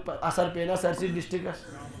آسہِ امیُک اثر پے نا سٲرسٕے ڈسٹرکس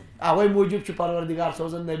اوے موٗجوٗب چھُ پروردگار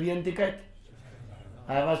سوزان نبیَن تہِ کتہِ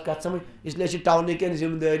آواز کتھ سمجھ اس لیے ٹاونٕکٮ۪ن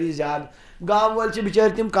ذمہ دٲری زیادٕ گام وٲلۍ چھِ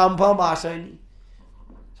بِچٲرۍ تِم کم فہم آسٲنی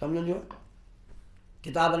سمجھان چھو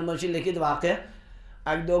کتابن منٛز چھِ لیکھِتھ واقعہ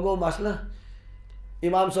اکہِ دۄہ گوٚو مسلہٕ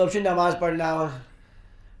امام صٲب چھُ نٮ۪ماز پرناوان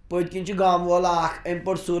پٔتۍ کِنۍ چھُ گام وول اکھ أمۍ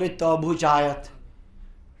پٔر سورہ توبہٕچ آیت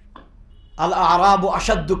الاعراب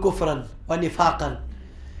اشد کفرن و نفاقن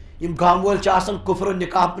یم گام وول چھِ آسان کفر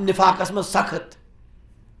نفاقس منٛز سخت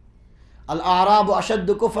الاعراب اشد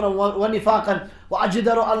کفرن و نفاقن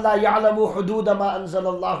واجدر اللہ یعلموا حدود ما انزل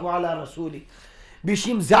اللہ علی رسولہ بیٚیہِ چھِ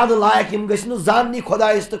یم زیادٕ لایق یم گژھِ نہٕ زاننی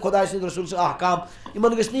خۄدایس تہٕ خۄداے سٕنٛدۍ رسوٗل سٕنٛدۍ احکام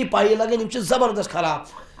یمن گژھِ نہٕ یہِ پایی لگٕنۍ یم چھِ زبردست خراب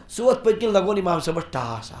سُہ ووت پٔتۍ کِنۍ لگوُن امام صٲبس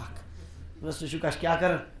ٹاس اکھ سُہ چھُکھ اَسہِ کیٛاہ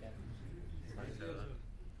کران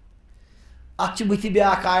اتھ چھِ بٕتھِ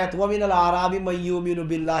بیاکھ آیت ومن الاعراب من یؤمن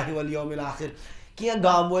باللہ والیوم الاخر کینٛہہ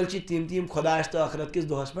گام وٲلۍ چھِ تِم تہِ یم خۄدایس تہٕ ٲخرت کِس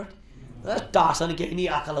دۄہس پٮ۪ٹھ ٹاسن کیٛاہ نی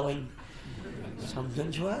عقل وۄنۍ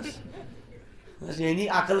سمجھان چھو حظ یعنی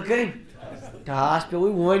عقل کٔرۍ ٹاس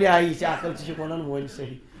پیوٚوُے وۄنۍ آیہِ یہِ ژےٚ عقل ژٕ چھُکھ ونان وۄنۍ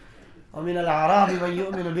صحیح ومن الاعراب من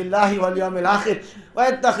یؤمن باللہ والیوم الاخر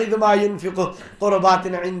ویتخذ ما ينفق قربات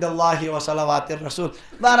عند اللہ وصلوات الرسول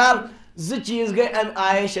بہرحال زٕ چیٖز گٔے امہِ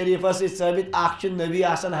آیہ شریفس سۭتۍ ثٲبت اکھ چھُ نبی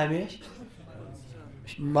آسان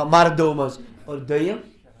ہمیشہ مردو مز اور دوٚیِم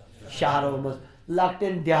شہرو مز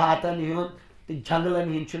لکٹن دیہاتن ہُنٛد تہٕ جنگلن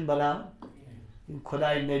ہٕنٛدۍ چھُنہٕ بناوان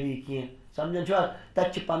خداے نبی کینٛہہ سمجھان چھو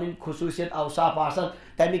تتہِ چھِ پنٕنۍ خصوٗصیت اوصاف آسان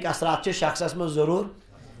تمیِکۍ اثرات چھِ شخصس منٛز ضروٗر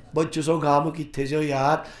بہٕ تہِ چھُسو گامُک یہِ تھٲیزیو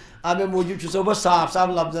یاد امے موٗجوٗب چھُسو بہٕ صاف صاف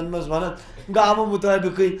لفظن منٛز ونان گامہٕ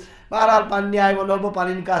مُطٲبقٕے بہرحال پننہِ آیہِ ونو بہٕ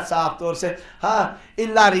پنٕنۍ کتھ صاف طور سے ہاں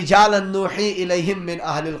الا رجالا نوحی الیہم من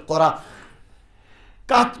اہل القرى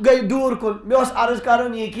کتھ گئی دوٗر کُن مےٚ اوس عرض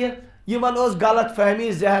کرُن یہِ کہِ یِمن ٲس غلط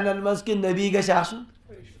فہمی ذہنن منٛز کہِ نبی گژھِ آسُن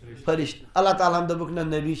فرشت اللہ تعالیٰ ہم دبک نا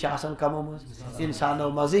نبی آسان کمو مز انسانو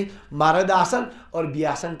مزی مرد آسان اور بی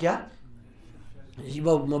آسان کیا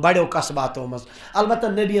بڑیو قصباتو مز البتہ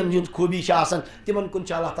نبیین ہند خوبی آسان تمن کن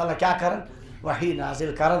اللہ تعالیٰ کیا کرن وحی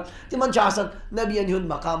نازل کرن تمن آسان نبیین ہند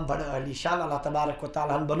مقام بڑا علی شان اللہ تبارک و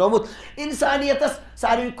تعالیٰ ہن بنومت انسانیتس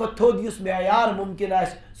ساروی کو تھود یس معیار ممکن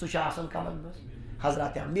آس سہ آسان کمن مز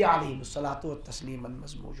حضرات انبیاء علیہ الصلاۃ والتسلیم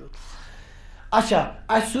مز موجود اچھا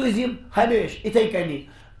اس سوزیم ہمیش اتھے کنی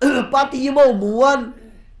پتہ یمو مون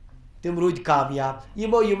تم رود کامیاب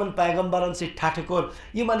یمو یمن پیغمبرن سے ٹھٹھ کور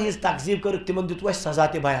یمن ہز تقزیب کر تمن دتو اس سزا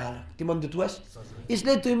تہ بیان تمن دتو اس اس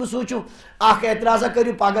لیے تم سوچو اخ اعتراض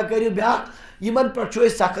کرو پگہ کرو بیا یمن پر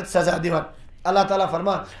سخت سزا دیوان اللہ تعالیٰ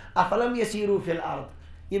فرمان افلم یسیرو فی الارض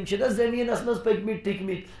یم چھنا زمینس مز پکمت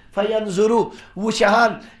ٹھکمت فینظروا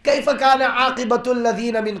وشہان کیف کان عاقبۃ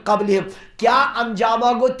الذین من قبلہم کیا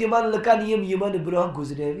انجامہ گو تمن لکن یمن برہ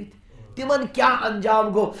گزریمت تمن کیا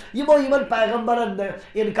انجام گو یمو یمن پیغمبرن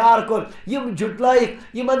انکار کر یم جھٹلائک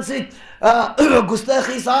یمن سے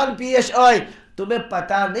گستاخی سان پیش آئے تمہیں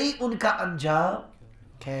پتہ نہیں ان کا انجام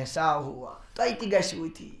کیسا ہوا تۄہہِ تہِ گژھوٕ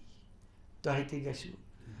تی تۄہہِ تہِ گژھوٕ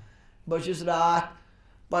بہٕ چھُس راتھ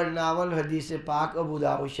پرناون حدیث پاک ابو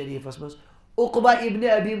داؤد شریفس مز عقبہ ابن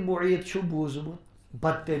ابی معیط چھُ بوٗزمُت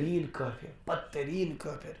بدترین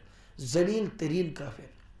کافر ذلیل ترین کافر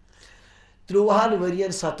 30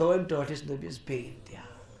 ورین ستوم ٹٲٹھس نبیس بے انتہا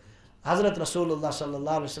حضرت رسول اللہ صلی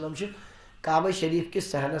اللہ علیہ وسلم چھُ کعبہ شریف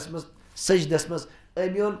کس صحنس مز سجدس مز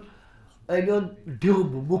امیون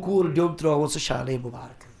ڈیوم مکور ڈیوم ترٛووُن سُہ شانے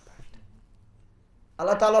مبارک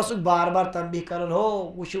اللہ تعالیٰ سُک بار بار تنبیہ کرن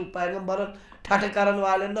ہو وٕچھِو پیغمبرن ٹھٹھ کرن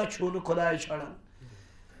والٮ۪ن نہ چھُ نہٕ خۄداے چھڑان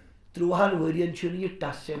 30 ورین چھُنہٕ یہِ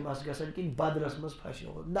ٹسے مس گژھان کِہیٖنۍ بدرس منٛز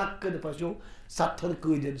پھسیو نقد پھسیو 7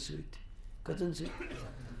 قٲدٮ۪ن سۭتۍ کٔژن سۭتۍ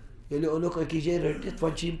ییٚلہِ اوٚنُکھ أکِس جایہِ رٔٹِتھ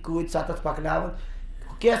وۄنۍ چھِ یِم قٲدۍ 7 پکناوان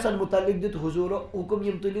کیسن متعلق دیُت حضوٗرو حُکم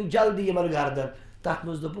یِم تُلِو جلدی یِمن گردن تتھ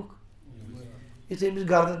منٛز دوٚپُکھ یُتھُے أمِس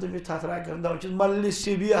گردن تُلمٕژ تھتھراے کران دپان چھِس ملہِ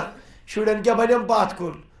سِبیا شُرٮ۪ن کیٛاہ بنیٚم پتھ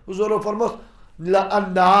کُن حضوٗرو فرموس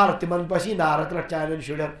نار تمن پسی نار ترٹ چانن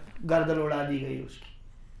شُرٮ۪ن گردن اڑا دی گئی اس کی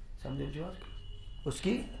سمجھن چھو اس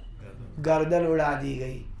کی گردن اڑا دی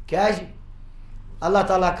گئی کیا جی اللہ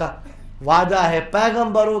تعالیٰ کا وعدہ ہے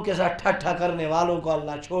پیغمبروں کے ساتھ ٹھٹھا کرنے والوں کو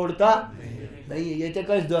اللہ چھوڑتا نہیں یہ تو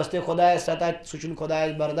کس دوست خدا ستائے سچن خدا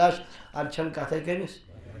برداشت اچھن کتھے کمس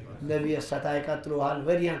نبی ستائے کا 30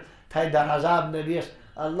 ورین تھے در عذاب نبی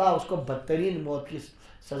اللہ اس کو بدترین موت کی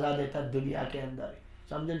سزا دیتا دنیا کے اندر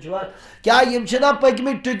سمجھن چھوا کیا یم چھنا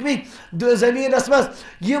پکمت ٹکمت زمینس مز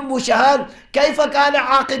یم وشہان کیف کان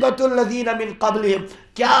عاقبۃ الذین من قبلہم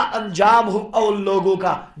کیا انجام ہو ان لوگوں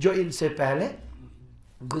کا جو ان سے پہلے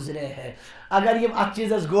گزرے ہیں اگر یم ات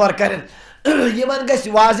چیزس غور کرن یمن گژھِ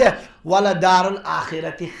واضح ولدار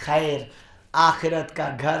الآخرت خیر آخرت کا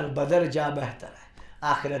گھر بدرجہ بہتر ہے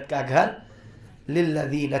آخرت کا گھر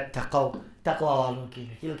للذین اتقوا تقوی والوں کے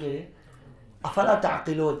لیے افلا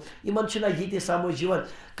تعقلون یمن چھنا یہ تہ سمجھ یوان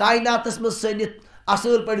کائناتس مز سنت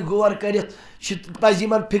اصل پہ غور کرت پز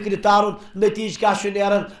یمن فکر تارن نتیج کیا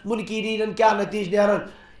نیران منکرین کیا نتیج نیران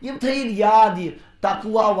یم تھین یاد یہ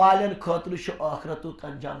تقوا والن خاطر آخرتک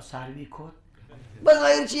انجام ساروی کھوت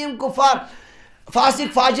بظاہر یم کفار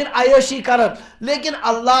فاسق فاجر عیاشی کرن لیکن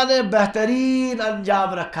اللہ نے بہترین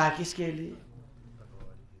انجام رکھا کس کے لیے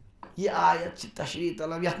یہ آیت تشریح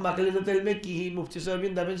طلب یت مکل تیل میں کہین مفتی صاحب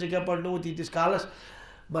دپن سے کیا پڑھنو تیتس کالس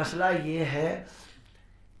مسئلہ یہ ہے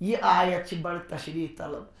یہ آیت بڑ تشریح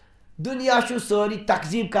طلب دنیا ساری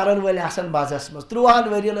تقزیب کرن ول آسان مزس مز 30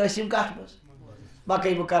 ورین ٲسِم کتھ مز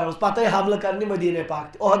مکئی مکرمس پتہ حملہ کرنے مدینہ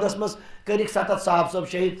پاک عہدس مز کرک 7 صاحب صاحب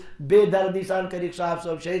شہید بے دردی سان کرک صاحب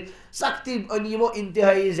صاحب شہید سختی یمو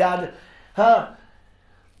انتہائی زیادہ ہاں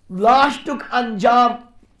لاسٹک انجام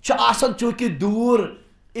آسان چونکہ دور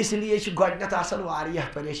اس لیے گۄڈنیٚتھ آسان واریاہ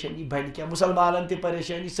پریشانی بن کیا مسلمانن تہ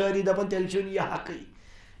پریشانی ساری دپان تیل چھُنہٕ یہ حقی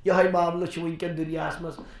یہ معاملہ چھ ونکیٚن دنیاہس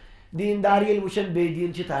مز دیندار ییٚلہِ وٕچھان بے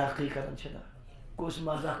دین چھ ترقی کران چھنا کس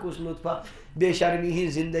مزہ کس لطفہ بے شرمی ہی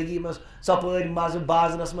زندگی مز سپٲرۍ مزٕ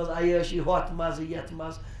بازرس مز عیاشی ہوت مزٕ یتھ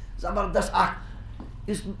مز زبردست اکھ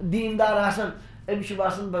یُس دیندار آسان أمِس چھُ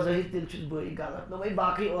باسان بظٲہر تیٚلہِ چھُس بٕے غلط نہ وۄنۍ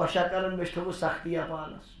باقٕے عٲشا کران مےٚ چھِ تھٲومٕژ سختیا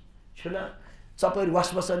پانس چھُنہ ژپٲرۍ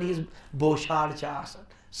وسوسن ہِنٛز بوچھاڑ چھِ آسان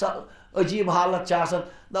عجیب حالت چھِ آسان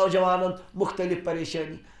نوجوانن مختلف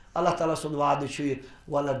پریشانی اللہ تعالیٰ سُنٛد وعدٕ چھُ یہِ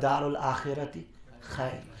ولدار الآخرت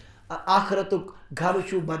خیر آخرتُک گھر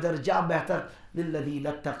چھُ بدرجہ بہتر للذین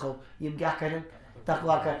اتقوا یم کیا کرن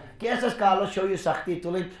تقوا کر کیسس کالس چھو یہ سختی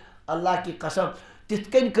تلن اللہ کی قسم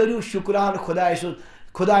تتھ کن کریو شکران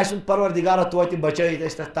خدائے سن پروردگار توتہ بچائت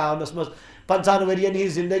اس تاونس مز 50 ورین ہی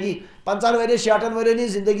زندگی 50 ورین 60 ورین ہی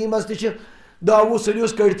زندگی مز تہ دعو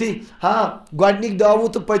سنیوس کڑتی ہاں گۄڈنِک دعو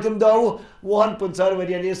تو پتم دعو 50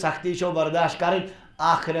 ورین یہ سختی چھو برداشت کریں.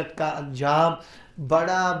 آخرت کا انجام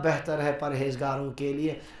بڑا بہتر ہے پرہیزگاروں کے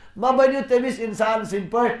لیے. ما بنیو تمس انسان سن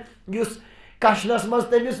پٹ یس کشنس مز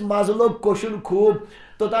تمس مزہ لوگ کوشن خوب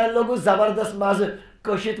توتان لوگ زبردست مزہ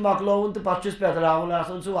کشت مکلون تو پتہ چھس پتراون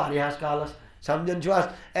آسان سہ واریاہس کالس. سمجھن چھو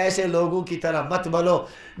ایسے لوگوں کی طرح مت بنو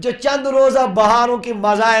جو چند روزہ بہاروں کی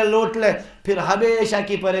مزائیں لوٹ لے پھر ہمیشہ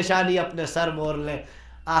کی پریشانی اپنے سر مور لے.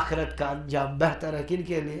 آخرت کا انجام بہتر ہے کن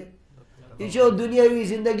کے لیے؟ یہ چھو دنیاوی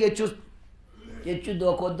زندگی یہ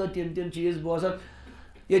دہ کھت دہ تم چیز بوزان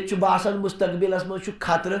یہ باسان مستقبلس مز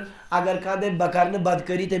خطرہ اگر کھانے بہ کر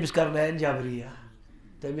بدکری تمس کرنائن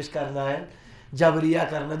جبریہ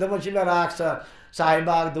کرنا دپان مے راک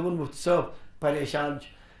صاحبہ اخ دپان مفتی صاحب پریشان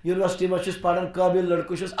یونیورسٹی مز پڑھان قابل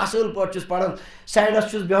لڑکہ چھس اصل پٲٹھۍ چھس پڑھان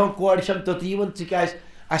سائڈس چھس بیہان کورِ چھم توٚت یِوان ژٕ کیازِ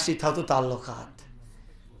اَسہِ سۭتۍ تھاو تو تعلقات.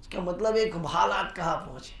 اس کا مطلب ایک حالات کہاں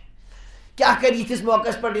پہنچے. کیا کر یتھس موقع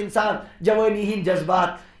پر انسان جوانی ہند جذبات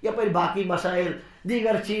یپر باقی مسائل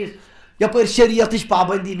دیگر چیز یپر شریعت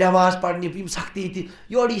پابندی نماز پڑھنے سختی تھی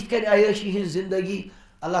یور یت کن عیاشی ہند زندگی.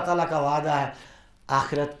 اللہ تعالیٰ کا وعدہ ہے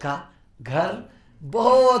آخرت کا گھر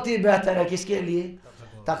بہت ہی بہتر ہے کس کے لیے؟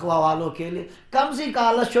 تقوی والوں کے لیے. کم سی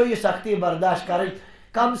کالس چھو یہ سختی برداشت کریں.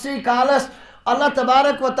 کم سی کالس اللہ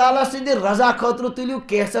تبارک و تعالیٰ سند رضا خاطر تلیو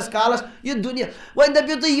کیسس کالس یہ دنیا ون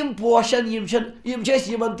دپیو تو یم پوشن یم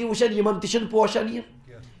تہ وچن یمن تہ پوشن یم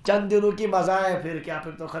چند دنوں کی مزائیں پھر کیا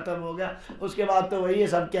پھر تو ختم ہو گیا. اس کے بعد تو وہی ہے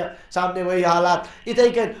سب کے سامنے وہی حالات اتھے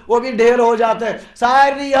کن وہ بھی ڈھیر ہو جاتے ہیں.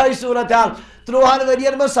 سارے یہ صورت حال 30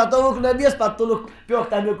 ورین میں 27 نبیس پتہ تلک پیوک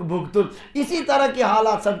تمیک بھگتن. اسی طرح کی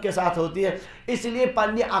حالات سب کے ساتھ ہوتی ہے. اس لیے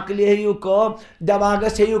پنہ عقل ہیو کام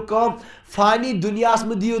دماغس ہیو کام فانی دنیاس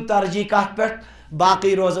میں دیو ترجیح کت پہ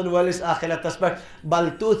باقی روزن والس آخرتس پہ. بل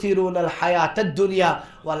توثرون الحیات الدنیا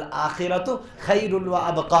والآخرت خیر و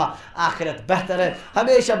ابقا. آخرت بہتر ہے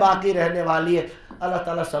ہمیشہ باقی رہنے والی ہے. اللہ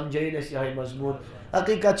تعالیٰ سمجھے یہ مضمون.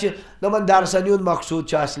 حقیقت دپان درسن ہند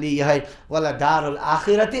مقصود اصلی یہ ولدار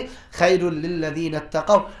الآخرت خیر للذین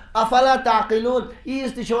اتقوا افلا تعقلون.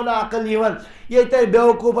 عیز تہ نا عقل یہ تہ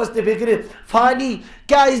بیوقوفس تہ فکر فانی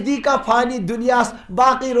کیا ازدی کا فانی دنیاس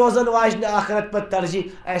باقی روزن واجن آخرت پر ترجیح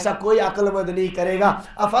ایسا کوئی عقل مند نہیں کرے گا.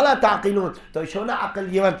 افلا تعقلون تو چھو نا عقل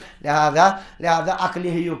لہذا عقل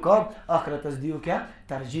ہیو کام آخرتس دیو کیا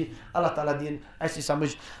ترجیح. اللہ تعالیٰ دین اسی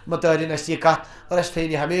سمجھ متعین اسی کت اور اس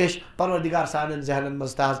تھینی ہمیش پروردگار سانن ذہنن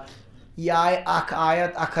مز تاز. یہ آئے اخ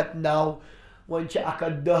آیت 109 ون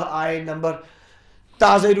 110 آئے نمبر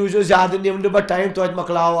تازہ روزو زیادہ نمن بہ ٹائم تو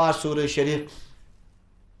مکلاو آج سورہ شریف.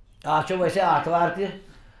 آج چھو ویسے آتوار تہ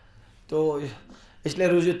تو اس لیے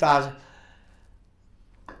روزو تازہ.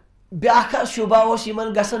 بیاکھ شبہ اس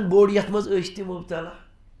یمن گژھان بوڑ یتھ مز أسۍ تہِ مبتلا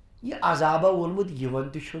یہ عذابہ وونمت یوان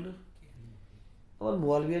تہ چھُنہٕ.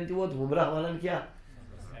 مولوین تہ ووت ومرہ ونان کیا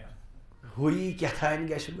ہوئی کیتھان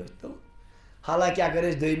گژھِ تو حالانکہ اگر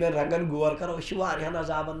اس دٔیمٮ۪ن رنگن غور کرو أسۍ چھِ واریاہن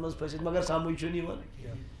عذابن مز پھٔسِتھ مگر سمجھ چھُنہٕ یِوان.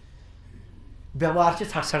 بٮ۪مار چھِ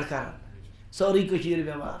ژھٹ ژھٹ کران سٲرٕے کٔشیٖر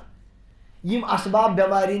بٮ۪مار. یِم اسباب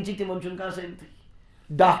بٮ۪مارٮ۪ن چھِ تِمن چھُنہٕ کانٛہہ سٔنتھٕے.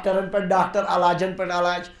 ڈاکٹرن پٮ۪ٹھ ڈاکٹر علاجن پٮ۪ٹھ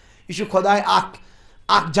علاج یہ چھُ خۄداے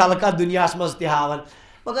اکھ جھلکا دنیاہس مز تہِ ہاوان.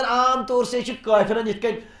 مگر عام طور سے چھِ کٲفرن یِتھ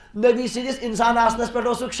کٔنۍ نبی سٕنٛدِس انسان آسنس پٮ۪ٹھ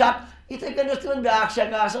اوسُکھ شک یِتھے کٔنۍ اوس تِمن بیاکھ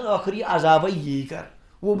شک آسان ٲخری عذابے یی کر.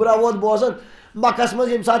 وُمرہ ووت بوزان مکس مز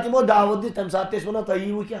ییٚمہِ ساتہٕ یِمو دعوت دِژ تمہِ ساتہٕ تہِ ٲسۍ ونان تۄہہِ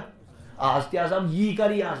ییٖوٕ کیٛاہ آز تہِ عذاب یی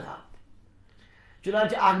کر یہِ عذاب.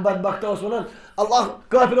 چنانچہ اکھ بدبخت اوس ونان اللہ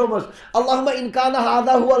کٲفرو مز اللہم ان کان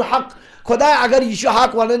ھذا ھو الحق خدا اگر یہ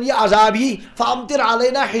حق ونان یہ عذاب یی فامطر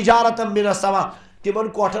علینا حجارة من السماء تمن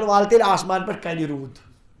کوٹھن وال تیل آسمان پہ کنہِ روٗد.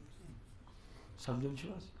 سمجھن چھو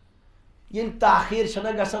ییٚلہِ تاخیر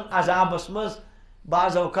چھنا گژھان عذابس مز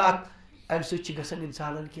بعض اوقات امہ سۭتۍ چھِ گژھان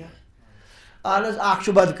انسانن کیٛاہ اہن حظ اکھ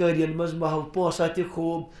چھُ بدکٲرین منٛز پونٛسہٕ تہِ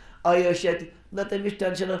خوٗب عیٲشیا تہِ نہ تٔمِس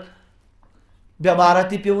ٹینشن بٮ۪مارا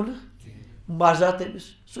تہِ پیوٚو نہٕ مزہ تٔمِس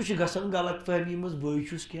سُہ چھُ گژھان غلط فہمی منٛز بٕے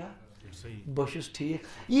چھُس کیٛاہ بہٕ چھُس ٹھیٖک.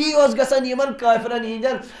 یی اوس گژھان یِمن کٲفرن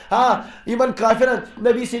ہِنٛدٮ۪ن یِمن کٲفرن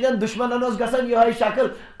نبی سٕنٛدٮ۪ن دُشمنن اوس گژھان یِہوے شکل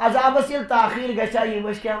عذابس ییٚلہِ تاخیر گژھِ ہا یِم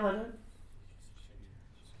ٲسۍ کیٛاہ ونان.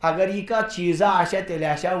 اگر یہ کانٛہہ چیٖزا آسہِ ہا تیٚلہِ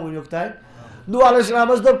آسہِ ہا وُنیُک تام. نوح علیہ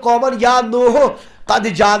السلامس دوٚپ قومن یا نوح قد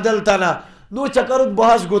جادلتنا نوح ژےٚ کٔرٕتھ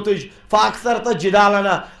بحث گُتٕج فاکثرت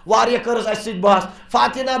جدالنا واریاہ کٔرٕس اسہِ سۭتۍ بحث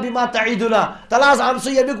فاتنا بما تعیدنا تل حظ ان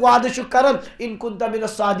سُہ ییٚمیُک وعدٕ چھُکھ کران ان كنت من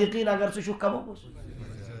الصادقین اگر ژٕ چھُکھ کمومُت.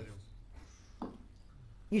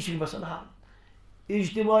 یہ چھُ باسان حال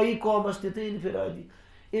اجتماعی قومس تہِ تہٕ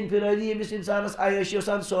انفرادی ییٚمِس انسانس عیٲشی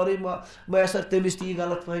آسان سورُے میسر تٔمِس تہِ یی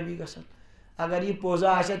غلط فہمی گژھان. اگر یہ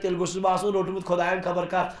پوزا آسہِ تیٚلہِ گوٚژھُس بہٕ آسُن روٚٹمُت خۄدایَن خبر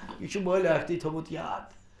کتھ یہ چھُ مٔلۍ ٲکھتٕے تھوٚمُت یاد.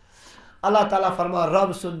 اللہ تعالیٰ فرما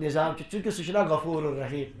رب سن نظام چونکہ سہ غفور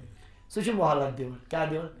الرحیم سہ مہلت دِوان کیا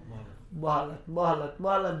دِوان مہلت مہلت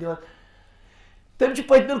مہلت دِوان تم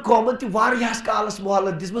پتمن قومن تہ واریاہس کالس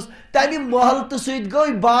مہلت دِژمٕژ تمہ مہلتہ سۭتۍ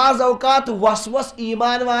گٔے بعض اوقات وسوس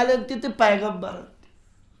ایمان والٮ۪ن تہ تہٕ پیغمبرن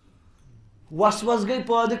تہ وسوس گٔے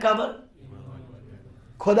پٲدٕ کمن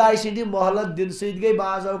خداے سٕنٛدِ مہلت دِنہٕ سۭتۍ گٔے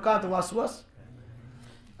بعض اوقات وسوس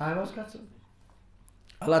آیواز کتھ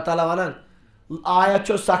اللہ تعالیٰ ونان آیت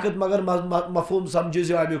چھو سخت مگر مفہوم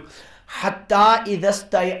سمجھو امیک حتی اذا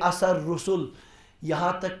استیأس الرسل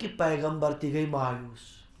یہاں تک کہ پیغمبر تہ گئی مایوس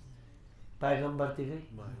پیغمبر تہ گئی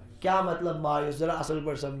کیا مطلب مایوس ذرا اصل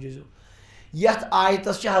پہ سمجھو یتھ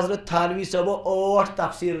آیتس حضرت تھانوی صٲبو 8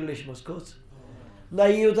 تفسیر لیچھمٕژ کٔژ نہ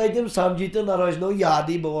یِیو تۄہہِ تِم سمجھی تو نہ روزنو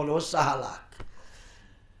یادٕے بہٕ ونہو سہل اکھ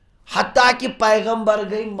حتیٰ کہ پیغمبر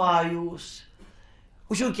گئی مایوس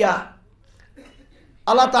وٕچھو کیا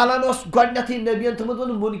اللہ تعالیٰ نے گۄڈنیتھٕے نبیَن تھوٚمُت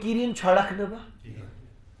منکرین چھڑکھ نہٕ بہٕ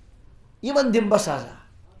یِمن دِمہٕ بہٕ سزا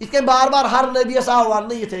یِتھ کٔنۍ بار بار ہر نبیَس آو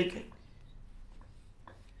وننہٕ یِتھَے کٔنۍ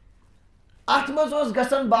اتھ منٛز اوس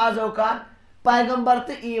گژھان بعض اوقات پیغمبر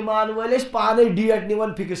تہٕ ایمان وٲلۍ ٲسۍ پانے ڈیٹ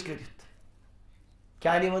نِوان فکس کٔرِتھ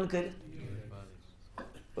کیٛاہ نِوان کٔرِتھ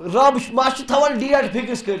رب ما چھُ تھاوان ڈیٹ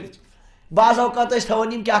فکس کٔرِتھ بعض اوقات ٲسۍ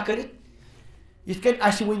تھاوان یِم کیٛاہ کٔرِتھ یِتھ کٔنۍ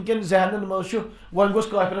اَسہِ وٕنکٮ۪ن ذہنن منٛز چھُ وۄنۍ گوٚژھ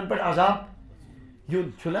کٲفرن پٮ۪ٹھ عذاب یُن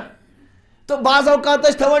چھُنہ تہٕ بعض اوقات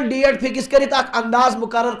ٲسۍ تھاوان ڈیٹ فکس کٔرِتھ اکھ انداز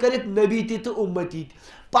مقرر کٔرِتھ نبی تہِ تہٕ اُمتی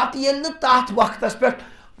تہِ پتہٕ ییٚلہِ نہٕ تتھ وقتس پٮ۪ٹھ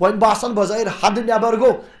وۄنۍ باسان بظٲہر حد نٮ۪بر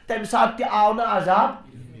گوٚو تمہِ ساتہٕ تہِ آو نہٕ عذاب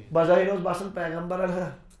بظٲہر اوس باسان پیغمبرن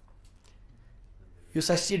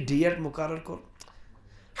یُس اَسہِ یہِ ڈیٹ مقرر کوٚر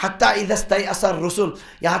حتیٰ اذا استیأس الرسل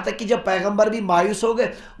یہاں تک کہ جب پیغمبر بھی مایوس ہو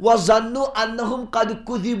گئے وظنوا انہم قد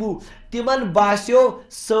کذبوا تمن باسیو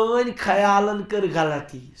سٲنۍ خیالن کٔر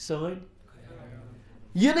غلطی سٲنۍ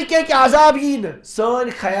یہ نہٕ کینٛہہ کہ عذاب یی نہٕ سٲنۍ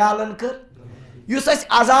خیالن کٔر یُس اَسہِ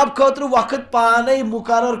عذاب خٲطرٕ وقت پانے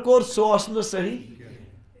مقرر کوٚر سُہ اوس نہٕ صحیح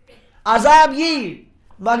عذاب یی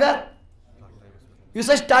مگر یُس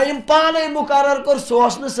اَسہِ ٹایم پانے مقرر کوٚر سُہ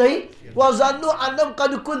اوس نہٕ صحیح وظنوا انہم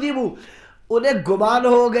قد کذبوا انہیں گمان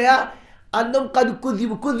ہو گیا انہم قد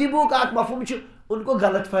کذبوا کذبوا کا ایک مفہوم چھُ ان کو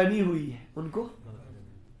غلط فہمی ہوئی ہے ان کو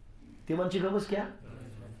تمن چھِ گٔمٕژ کیا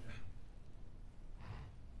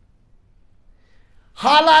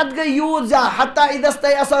حالات گئی یوٗت زیادٕ حتیٰ اذا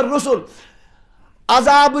استیأس الرسل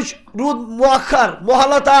عذابٕچ روٗد مؤخر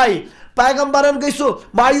مہلت آیہِ پیغمبرن گئی سُہ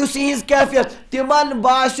مایوسی ہٕنٛز کیفیت تمن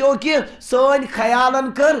باسیو کہ سٲنۍ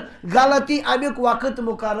خیالن کٔر غلطی امیُک وقت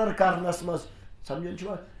مقرر کرنس منٛز سمجھان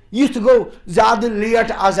چھُوا یِتھ گوٚو زیادٕ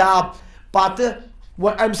لیٹ عذاب پتہٕ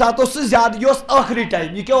امہِ ساتہٕ اوس سُہ زیادٕ یہِ اوس ٲخری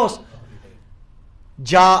ٹایم یہِ کیٛاہ اوس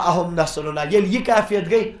جاءہم نصرنا ییٚلہِ یہِ کیفیت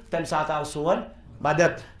گئی تمہِ ساتہٕ آو سون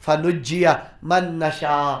مدد فنجی من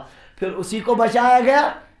نشاء پھر اسی کو بچایا گیا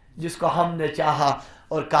جس کو ہم نے چاہا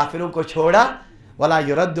اور کافروں کو چھوڑا ولا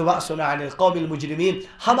يرد بأسنا عن القوم المجرمین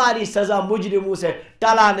ہماری سزا مجرموں سے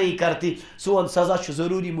ٹلا نہیں کرتی سون سزا چھُ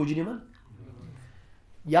ضروری مجرمن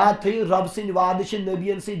یاد تھٲیِو رب سٕنٛدۍ وعدٕ چھِ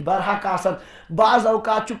نبیَن سۭتۍ برحق آسان بعض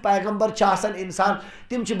اوقات چھُ پیغمبر چھِ آسان انسان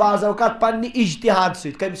تِم چھِ بعض اوقات پننہِ اجتہاد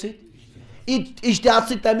سۭتۍ کمہِ سۭتۍ اجتہاد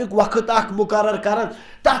سۭتۍ تمیُک وقت اکھ مقرر کران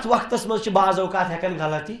تتھ وقتس منٛز چھِ بعض اوقات ہٮ۪کان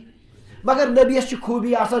غلطی مگر نبیَس چھِ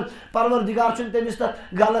خوٗبی آسان پروردگار چھُنہٕ تٔمِس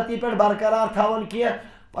تتھ غلطی پٮ۪ٹھ برقرار تھاوان کینٛہہ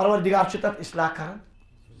پروردگار چھُ تتھ اصلاح کران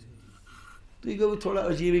تُہۍ گوٚوٕ تھوڑا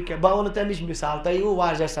عجیٖبٕے کینٛہہ بہٕ ونہٕ تمِچ مثال تۄہہِ یِیوٕ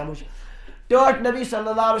واضح سمجھ ٹٲٹھ نبی صلی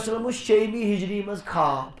اللہ علیہ وسلم اوس 6ہمہِ ہجری منٛز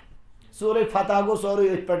خواب سورہ فتح گوٚو سورُے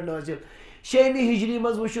أتھۍ پٮ۪ٹھ نٲزِل 6ہمہِ ہجری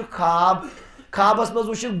منٛز وٕچھُکھ خواب خوابس منٛز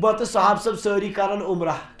وٕچھُکھ بہٕ تہٕ صحاب صٲب سٲری کران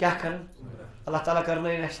عمرہ کیٛاہ کران اللہ تعالیٰ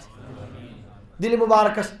کرنٲیِن اَسہِ دِلہِ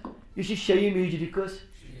مُبارکس یہِ چھِ 6ہِم ہجری کٔژ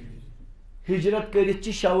ہجرت کٔرِتھ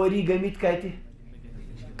چھِ 6 ؤری گٔمٕتۍ کتہِ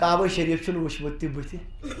کعبہ شریٖف چھُنہٕ وٕچھمُت تہِ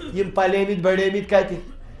بٕتھِ یِم پلیمٕتۍ بڑیمٕتۍ کتہِ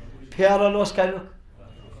پھیران اوس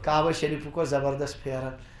کمیُک کعبہ شریٖفُک اوس زبردست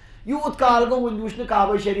پھیران یوٗت کال گوٚو وٕنہِ وٕچھ نہٕ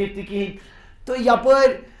کعبہ شریٖف تہِ کِہیٖنۍ تہٕ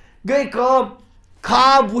یپٲرۍ گٔے کٲم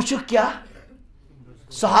خواب وٕچھُکھ کیٛاہ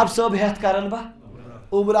صحاب صٲب ہٮ۪تھ کران بہٕ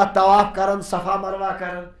عمرہ طواف کران صفا مروہ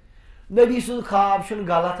کران نبی سُنٛد خواب چھُنہٕ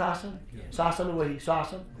غلط آسان سُہ آسان ؤحی سُہ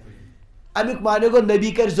آسان امیُک معنی گوٚو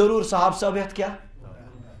نبی کرِ ضروٗر صحاب صٲب ہٮ۪تھ کیٛاہ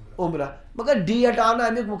عمرہ مگر ڈیٹ آو نہٕ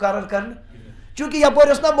امیُک مقرر کرنہٕ چوٗنٛکہِ یپٲرۍ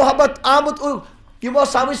اوس نہ محبت آمُت یِمو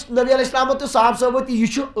سمجھ نبی علیہ السلامو تہٕ صحاب صٲبو تہِ یہِ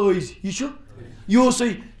چھُ أزۍ یہِ چھُ یوٗسُے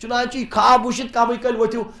چُنانچہ یہِ خواب وٕچھِتھ کمٕے کٲلۍ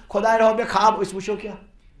ؤتھِو خۄداے رحم مےٚ خواب أسۍ وٕچھو کیٛاہ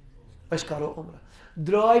أسۍ کرو عمرہ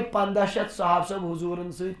درٛاے 1500 صحاب صٲب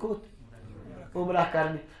حضوٗرن سۭتۍ کوٚت عمرہ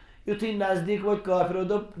کرنہِ یُتھُے نزدیٖک وٲتۍ کٲفرو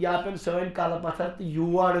دوٚپ یا پٮ۪ن سٲنۍ کلہٕ پتھر تہٕ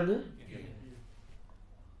یور نہٕ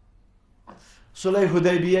صلح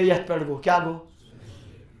حدیبیہ یتھ پٮ۪ٹھ گوٚو کیٛاہ گوٚو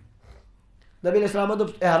نبی علیہ السلام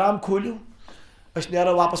دوٚپ احرام کھوٗلِو أسۍ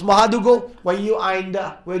نیرو واپس معاہدٕ گوٚو وۄنۍ یِیِو آیندہ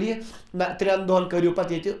ؤرۍ نہ 3 دۄہن کٔرِو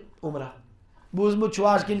پتہٕ ییٚتہِ عمرہ بوٗزمُت چھُ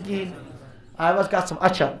آز کِنہٕ کِہیٖنۍ آیہِ حظ کتھ سمجھ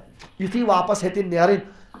اچھا یُتھُے واپس ہیٚتِنۍ نیرٕنۍ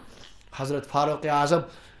حضرت فاروق اعظم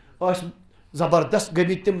ٲسۍ زبردست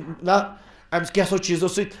گٔمٕتۍ تِم نہ أمِس کینٛژھو چیٖزو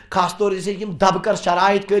سۭتۍ خاص طور یِم دبکر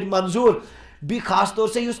شرایط کٔرۍ منظوٗر بیٚیہِ خاص طور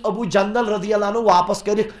سے یُس ابوٗ جندل رضی اللہ عنہ واپس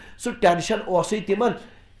کٔرِکھ سُہ ٹینشن اوسُے تِمن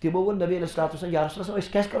تِمو ووٚن نبی علیہ الصلوۃ والسلام یا رسول اللہ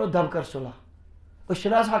أسۍ کیازِ کرو دبکر صلح أسۍ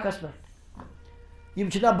چھِنہٕ حظ حقس پٮ۪ٹھ یِم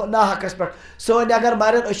چھِنہ نا حقس پٮ۪ٹھ سٲنۍ اگر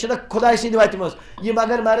مرن أسۍ چھِنہ خۄداے سٕنٛدِ وتہِ منٛز یِم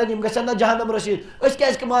اگر مرن یِم گژھن نہ جہنم رسیٖد أسۍ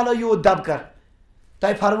کیازِ کہِ مانو یوٗت دبکر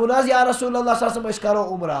تۄہہِ فرموٗ نہ حظ یا رسول اللہ صلی اللہ علیہ وسلم أسۍ کرو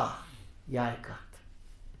عمرہ یہِ آیہِ کتھ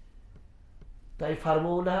تۄہہِ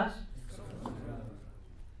فرمووُ نہ حظ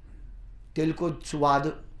تیٚلہِ کوٚت سُہ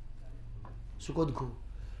وعدٕ سُہ کوٚت گوٚو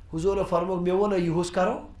حضوٗرو فرمووُکھ مےٚ ووٚن یِہُس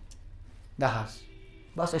کرو نہ حظ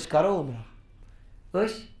بس أسۍ کرو عمرہ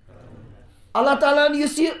أسۍ اللہ تعالیٰ ہن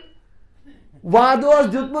یُس یہِ وعدٕ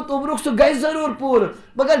اوس دیُتمُت عمرُک سُہ گژھِ ضروٗر پوٗرٕ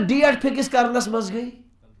مگر ڈیٹ فِکس کرنس منٛز گٔے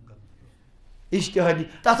اجتہٲدی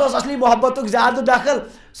تتھ اوس اصلی محبتُک زیادٕ دخل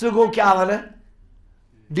سُہ گوٚو کیٛاہ ونان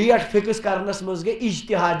ڈیٹ فِکس کرنس منٛز گٔے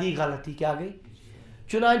اجتہادی غلطی کیٛاہ گٔے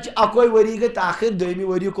چُنانچہِ اکوے ؤری گٔے تاخیر دوٚیمہِ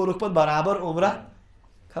ؤری کوٚرُکھ پتہٕ برابر عمرہ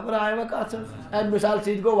خبر آیہِ وۄنۍ کتھ امہِ مثال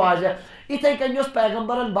سۭتۍ گوٚو واضح یِتھے کٔنۍ یۄس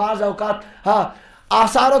پیغمبرن بعض اوقات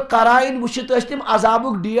آثارو قرائن وٕچھِتھ ٲسۍ تِم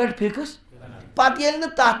عذابُک ڈیٹ فِکس پتہٕ ییٚلہِ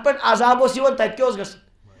نہٕ تتھ پٮ۪ٹھ عذاب اوس یِوان تتہِ کیٛاہ اوس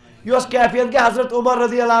گژھان یۄس کیفیت گٔے حضرت عمر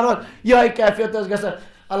رضی اللہ عنہ یِہے کیفیت ٲس گژھان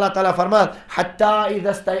اللہ تعالیٰ فرمان حتیٰ اذا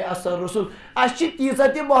استیأس الرسل اسہِ چھِ تیٖژاہ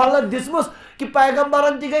تہِ مہلت دِژمٕژ کہِ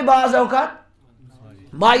پیغمبرن تہِ گٔے بعض اوقات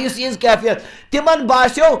مایوٗسی ہٕنٛز کیفیت تِمن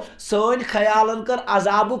باسیو سٲنۍ خیالن کٔر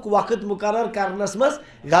عذابُک وقت مقرر کرنس منٛز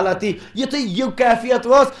غلطی یُتھُے یہِ کیفیت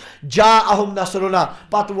وٲژ جاءہم نصرنا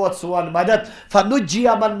پتہٕ ووت سون مدد فنجی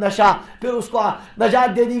من نشاء پھر اس کو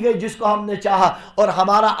نجات دے دی گئی جس کو ہم نے چاہا اور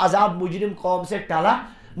ہمارا عذاب مجرم قوم سے ٹلا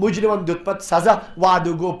مجرمن دیُت پتہٕ سزا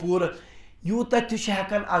وعدٕ گوٚو پوٗرٕ یوٗتاہ تہِ چھُ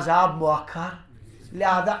ہٮ۪کان عذاب مۄکھر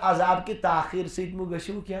لہذا عذاب کہِ تاخیر سۭتۍ مہ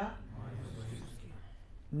گٔژھِو کیٛاہ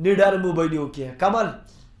نِڈر مہ بٔنِو کینٛہہ کمل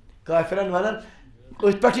کٲفرن ونان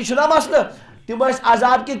أتھۍ پٮ۪ٹھٕے چھُنہ مسلہٕ تِم ٲسۍ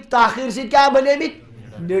عذاب کہِ تاخیر سۭتۍ کیٛاہ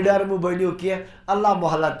بنیمٕتۍ نِڈر مہ بٔنِو کینٛہہ اللہ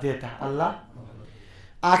مہلت دیتا اللہ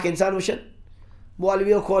اکھ انسان وٕچھان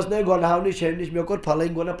مولوِیو کھوژنٲے گۄڈٕ چھیٚمہِ نِش مےٚ کوٚر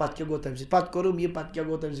پھلٲنۍ گۄناہ پتہٕ کیٛاہ گوٚو تمہِ سۭتۍ پتہٕ کوٚرُم یہِ پتہٕ کیٛاہ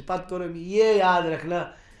گوٚو تمہِ سۭتۍ پتہٕ کوٚرُم یہِ یاد رکھنا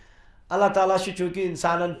اللہ تعالیٰ چھُ چوٗنٛکہِ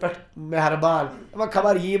انسانن پٮ۪ٹھ مہربان وۄنۍ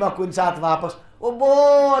خبر یی ما کُنہِ ساتہٕ واپس وہ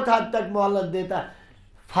بہت حد تک مہلت دیتا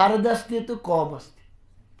فردس تہِ تہٕ قومس تہِ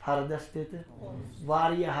فردس تہِ تہٕ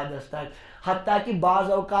واریاہ حدس تام حتیٰ کہِ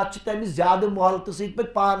بعض اوقات چھِ تٔمِس زیادٕ مہلتہٕ سۭتۍ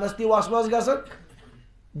پتہٕ پانس تہِ وسوس گژھان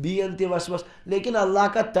بیٚین تہِ وسوس لیکن اللہ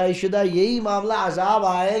کا طے شدہ یہی معاملہ عذاب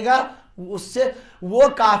آئے گا اس سے وہ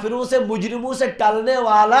کافروں سے مجرموں سے ٹلنے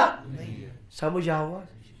والا سمجھ آوا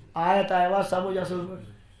آیت آیا سمجھ اصل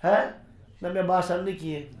ہے نہ مےٚ باسان نہٕ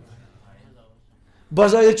کینٛہہ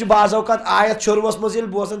بظٲہر چھُ بعض اوقات آیت شروٗعس منٛز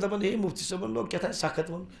ییٚلہِ بوزان دپان ہے مفتی صٲبن لوگ کیٛاہ تھام سخت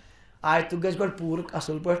ووٚن آیتُک گژھِ گۄڈٕ پوٗرٕ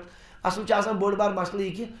اصل پٲٹھۍ اصل چھُ آسان بوٚڑ بار مسلہٕ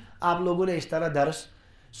یہِ کہِ آپ لوگوں نے اس طرح درس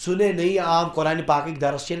سُنے نہیں عام قرآن پاکٕکۍ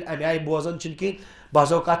درس چھِ ییٚلہِ امہِ آیہِ بوزان چھِنہٕ کینٛہہ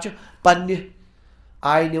بعض اوقات چھُ پننہِ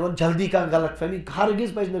آیہِ نِوان جلدی کانٛہہ غلط فہمی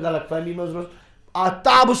ہرگز پزِ نہٕ غلط فہمی منٛز روزُن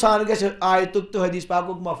تابہٕ سان گژھِ آیتُک تہٕ حدیث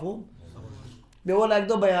پاکُک مفہوٗم مےٚ ووٚن اکہِ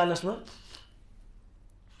دۄہ بیانس منٛز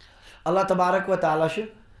اللہ تبارک و تعالیٰ چھُ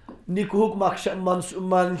نِکہُک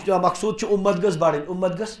مقصوٗد چھُ اُمت گٔژھ بڑٕنۍ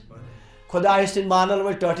اُمت گٔژھ خۄدایہِ سٕنٛدۍ مانن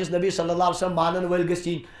وٲلۍ ٹٲٹھِس نبی صلی اللہ علیہ وسلم مانن وٲلۍ گٔژھۍ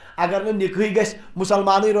یِنۍ اگر نہٕ نِکہٕے گژھِ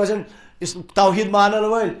مُسلمانٕے روزن توحیٖد مانن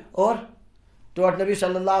وٲلۍ اور ٹوٹھ نبی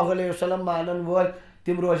صلی اللہ علیہ وسلم مانن وٲلۍ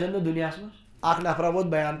تِم روزن نہٕ دُنیاہس منٛز اکھ نفرا ووت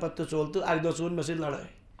بیان پتہٕ تہٕ ژوٚل تہٕ اکہِ دۄہ ژھٕن مےٚ سۭتۍ لڑٲے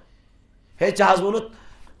ہے ژےٚ حظ ووٚنُتھ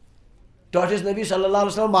ٹٲٹھِس نبی صلی اللہ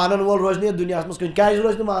علیہ وسلم مانن وول روزِ نہٕ یتھ دُنیاہس منٛز کٕہٕنۍ کیٛازِ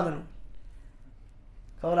روزِ نہٕ مانن وول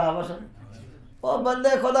خبر آوا سمجھ او بندے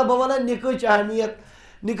خدا بہٕ ونان نِکٕچ اہمیت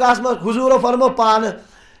نِکاحس منٛز حضوٗرو فرمو پانہٕ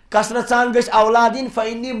کثرت سان گژھِ اولاد یِنۍ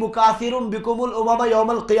فإنی مُکافِرُم بِکُمُ الأمم یوم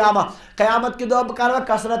القیامہ قیامت کہِ دۄہ بہٕ کرٕ وۄنۍ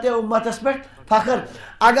کثرت اُمتس پٮ۪ٹھ فخر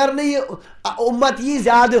اگر نہٕ یہِ اُمت یی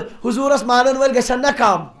زیادٕ حضوٗرس مانن وٲلۍ گژھن نا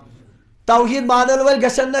کم توحیٖد مانن وٲلۍ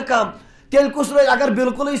گژھن نا کم تیٚلہِ کُس روزِ اگر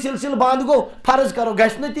بالکُلٕے سلسلہٕ بنٛد گوٚو فرض کرو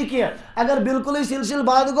گژھِ نہٕ تہِ کینٛہہ اگر بالکُلٕے سلسلہٕ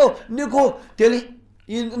بنٛد گوٚو نِکہُک تیٚلہِ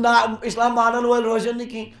اسلام مانن وٲلۍ روزن نہٕ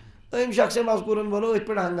کِہیٖنۍ أمۍ شخص مذکوٗرن ووٚنو أتھۍ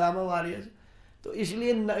پٮ۪ٹھ ہنگامہ واریاہ تو اس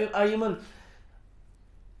لیے یِمن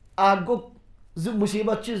اکھ گوٚو زٕ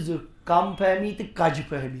مُصیٖبت چھِ زٕ کم فہمی تہٕ کجہِ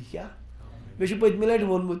فہمی کیٛاہ مےٚ چھُ پٔتمہِ لٹہِ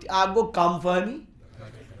ووٚنمُت اکھ گوٚو کم فہمی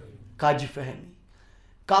کجہِ فہمی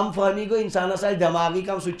کم فہمی گوٚو انسانس آسہِ دٮ۪ماغٕے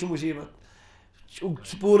کم سُہ تہِ چھُ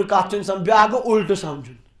مُصیٖبت پوٗرٕ کتھ چھُنہٕ سمجھ بیٛاکھ گوٚو اُلٹہٕ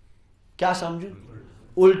سمجھُن کیٛاہ سمجھُن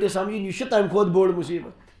اُلٹہٕ سمجھُن یہِ چھُ تمہِ کھۄتہٕ بوٚڑ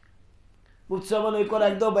مُصیٖبت مفتی صاحبن کور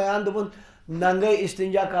اکہ دہ بیان دپن ننگے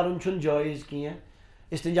استنجا کرن چھن جائز کینٛہہ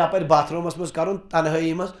استنجا پہ باتھ رومس مز کرن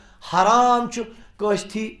تنہائی مز حرام کٲنٛسہِ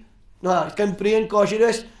تھی یِتھ کٔنۍ پرٛٲنۍ کٲشِر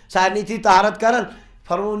ٲسۍ سارنٕے تھی طہارت کران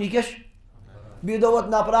فرمون یہِ کیٛاہ چھُ بیٚیہِ دۄہ ووت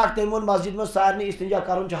نفر اکھ تٔمۍ ووٚن مسجد منٛز سارنٕے استنجا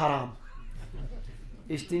کرُن چھُ حرام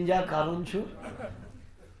استنجا کرُن چھُ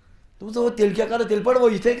دوٚپُس تیٚلہِ کیٛاہ کرو تیٚلہِ پرو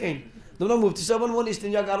یِتھے کٔنۍ دوٚپُن مفتی صٲبن ووٚن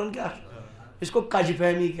استنجا کرُن کیٛاہ چھُ اس کو کج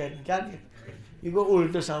فہمی کرنی کیا یہ گو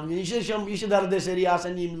الٹا سمجھ یہ درد سری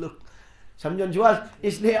آسان یم لوگ سمجھن چھو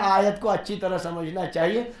اس لیے آیت کو اچھی طرح سمجھنا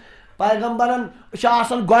چاہیے پیغمبرن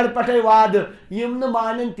آسان گۄڈٕ پٮ۪ٹھے وعدٕ یم نہٕ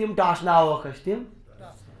مانن تم ٹاسناوکھ أسۍ تم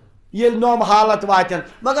ییٚلہِ نوٚم حالت واتن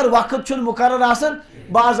مگر وقت چھُنہٕ مقرر آسان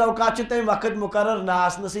بعض اوقات چھُ تمہِ وقت مقرر نہ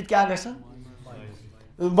آسنہٕ سۭتۍ کیٛاہ گژھان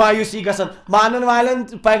مایوسی گژھان مانن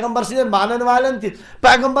والٮ۪ن پیغمبر سٕنٛدٮ۪ن مانن والٮ۪ن تہِ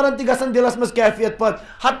پیغمبرن تہِ گژھان دلس منٛز کیفیت پٲدٕ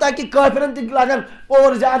حتیٰ کہ کٲفرن تہِ لگان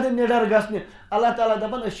اور زیادٕ نِڈر گژھنہِ اللہ تعالیٰ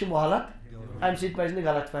دپان أسۍ چھِ مۄحلت امہِ سۭتۍ پزِ نہٕ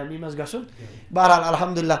غلط فہمی منٛز گژھُن بہرحال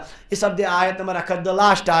الحمدللہ یہ سپدے آیت نمبر 102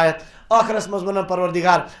 لاسٹ آیت ٲخرس منٛز ونان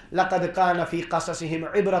پروردگار لقد کان فی قصصہم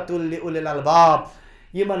عبرۃ لأولی الالباب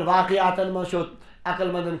یمن واقعاتن منٛز چھُ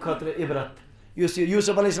عقل مندن خٲطرٕ عبرت یُس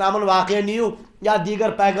یوسف علیہ السلامن واقعہ نیو یا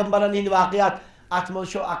دیگر پیغمبرن ہٕنٛدۍ واقعات ات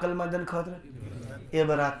مز عقل مندن خاطر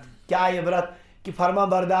عبرت کیا عبرت کہ فرما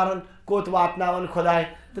بردارن کوت واتناون خدائے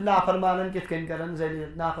تو نافرمانن کت کن کرن ذلیل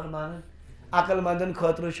نافرمانن عقل مندن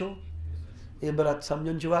خاطر عبرت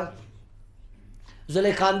سمجھن چھوا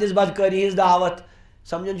زلیخان دس بدکاری ہز دعوت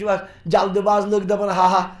سمجھن چھوا جلد باز لوگ دپن ہا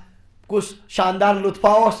ہا کس شاندار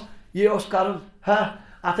لطفہ اس یہ اس کرن ہاں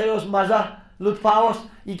اتھے اس مزہ لطفہ اس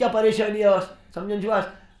یہ کیا پریشانی اس سمجھن چھوا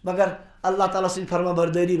مگر اللہ تعالیٰ سے فرما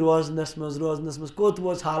برداری روزنس مز کوت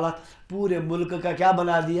ووز حالات پورے ملک کا کیا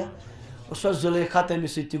بنا دیا اس وقت زلیخا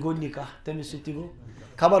تمس سۭتۍ تہِ گوٚو نکاح تمس سۭتۍ تہِ گوٚو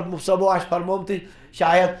خبر صبو آسہِ فرموم تہِ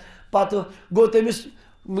شاید پتہٕ گوٚو تٔمِس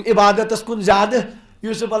عبادتس کُن زیادٕ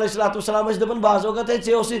یوسف علیہ السلام ٲسۍ دپان بعض اوقات ہے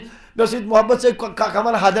ژےٚ اوسُے مےٚ سۭتۍ محبت ژٕ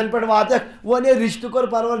کمن حدن پٮ۪ٹھ واتکھ وۄنۍ ییٚلہِ رشتہٕ کوٚر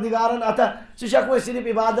پروردگارن اتھا ژٕ چھکھ وۄنۍ صرف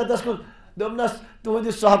عبادتس کُن دوٚپنس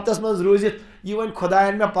تُہنٛدِس صحبتس منٛز روٗزِتھ یہِ وۄنۍ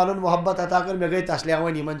خۄداین مےٚ پنُن محبت عطا کٔر مےٚ گٔے تسلیہ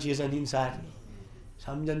وۄنۍ یِمن چیٖزن ہِنٛدۍ سارنٕے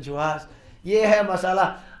سمجھن چھُو حظ یہ ہے مسئلہ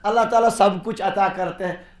اللہ تعالیٰ سب کچھ عطا کرتے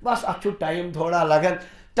ہیں بس اتھ چھُ ٹائم تھوڑا لگان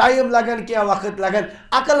ٹائم لگان کینٛہہ وقت لگان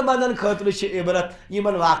عقل مندن خٲطرٕ چھِ عبرت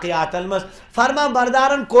یمن واقعاتن منٛز فرما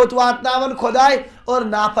بردارن کوٚت واتناون خۄداے اور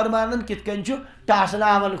نافرمانن کِتھ کٔنۍ چھُ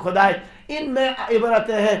ٹاسناون خۄداے ان میں عبرت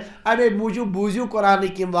ہے امے موٗجوٗب بوٗزِو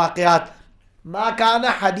قرآنٕکۍ یِم واقعات ما کان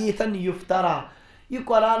حدیثن یفترا یہ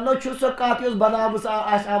قرآن نہ چھُ سۄ کتھ یۄس بناوٕژ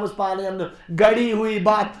آسہِ آمٕژ پانہٕ اَننہٕ گڑی ہوئی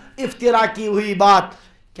بات افترا کی ہوئی بات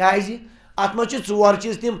کیازِ ات منٛز چھِ ژور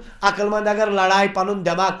چیٖز تِم عقل مند اگر لڑایہِ پنُن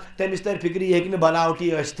دٮ۪ماغ تٔمِس تر فکرِ یہِ ہیٚکہِ نہٕ بناوٹی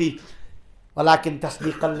ٲسۍتھٕے ولکن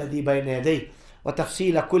تصدیق الذی بین یدیہ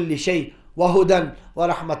وتفصیل کل شیء وہدی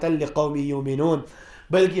ورحمۃ لقوم یؤمنون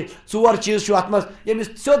بلکہ ژور چیٖز چھُ اتھ منٛز ییٚمِس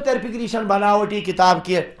سیوٚد تر فکرِ یہِ چھنہٕ بناوٹی کتاب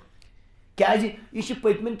کینٛہہ کیازِ یہِ چھِ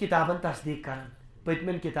پٔتمٮ۪ن کتابن تصدیق کران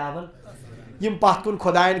پٔتمٮ۪ن کتابن یم پتھ کُن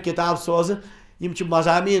خۄدایَن کتاب سوزٕ یم چھِ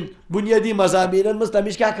مضامین بنیٲدی مضامینن منٛز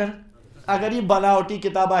تمِچ کیٛاہ کران اگر یہ بناوٹی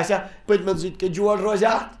کتاب آسیا پٔتمٮ۪ن سۭتۍ کیٛاہ جوڑ روزِ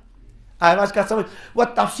اتھ آیا کتھ سمجھ وہ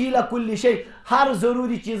تفصیل کل شیء ہر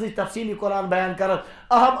ضروری چیزٕچ تفصیلی قرآن بیان کران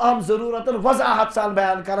اہم اہم ضروٗرتن وضاحت سان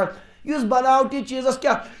بیان کران یُس بناوٹی چیٖزس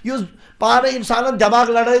کیٛاہ یُس پانے انسانن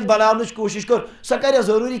دٮ۪ماغ لڑٲیِتھ بناونٕچ کوٗشش کٔر سۄ کرِ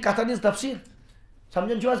ضروٗری کتھن ہٕنٛز تفصیل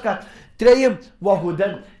سمجھن چھُو حظ کتھ ترٛیٚیِم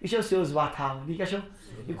وہدن یہِ چھِ سیٚوز وتھ ہاوان یہِ کیٛاہ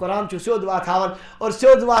چھُ یہ قرآن چھُ سیوٚد وتھ ہاوان اور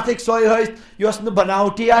سیوٚد وتھ ہیٚکہِ سۄے ہٲوِتھ یۄس نہٕ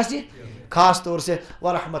بناوٹی آسہِ خاص طور سے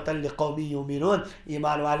ورحمۃ لقوم یؤمنون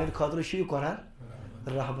ایمان والٮ۪ن خٲطرٕ چھُ یہِ قرآن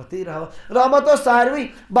رحمتٕے رحمت اوس ساروٕے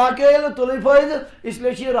باقیو ییٚلہِ نہٕ تُلٕے فٲیدٕ اس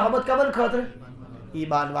لیے چھُ یہِ رحمت کمن خٲطرٕ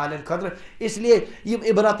ایمان والٮ۪ن خٲطرٕ اس لیے یم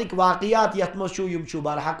عبرتٕکۍ واقعات یتھ منٛز چھُ یم چھُ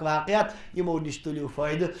برحق واقعات یمو نِش تُلِو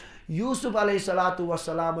فٲیدٕ یوسف علیہ الصلوۃ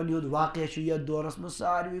والسلامن ہُنٛد واقعہ چھُ یتھ دورس منٛز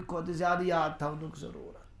ساروٕے کھۄتہٕ زیادٕ یاد تھاونُک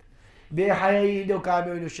ضروٗرت بے حیٲیی ہٕنٛدیو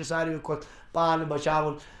کامیو نِش چھُ ساروٕے کھۄتہٕ پان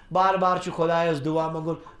بچاوُن بار بار چھُ خۄدایس دُعا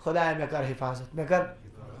منٛگُن خۄدایا مےٚ کر حفاظت مےٚ کر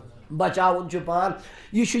بچاوُن چھُ پان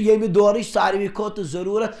یہ چھُ ییٚمہِ دورٕچ ساروٕے کھۄتہٕ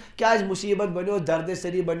ضروٗرت کیازِ مُصیبت بنیو دردِ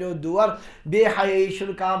سری بنیو دور بے حیٲیی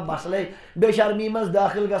چھُنہٕ کانٛہہ مسلے بے شرمی منٛز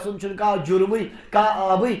دٲخل گژھُن چھُنہٕ کانٛہہ جُرمٕے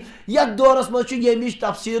کانٛہہ آبٕے یتھ دورس منٛز چھُ ییٚمِچ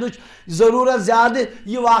تفسیرٕچ ضروٗرت زیادٕ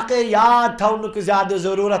یہِ واقعہ یاد تھاونُک زیادٕ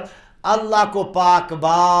ضروٗرت اللہ کو پاک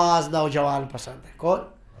باز نوجوان پسند ہے کون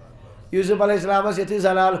یوسف علیہ السلامس یتھُے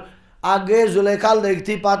زنان اکھ گٔیے زُلیکھا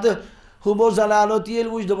لٔگتھٕے پتہٕ ہُمو زنانو تہِ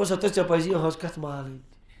ییٚلہِ وٕچھ دوٚپُس ہتا ژےٚ پزی یِہٕنٛز کتھ مانٕنۍ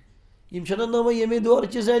یم چھنہٕ نٔوٕے ییٚمے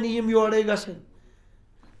دورچہِ زنہِ یم یورے گژھان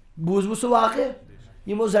بوٗزوٕ سُہ واقعہ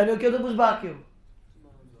یمو زنیو کیٛاہ دوٚپُس باقیو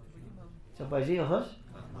ژےٚ پزی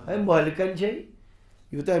یِہٕنٛز ہے مٲلکن چھے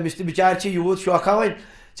یوٗتاہ أمِس تہِ بِچارِ چھِ یوٗت شوقا وۄنۍ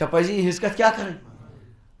پزی یہ کت کیا کریں.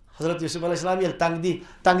 حضرت یوسف علیہ السلام یل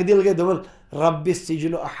تنگ دل گئی دل رب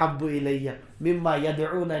السجن احب الی مما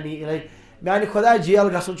یدعوننی الی. میانہ خدا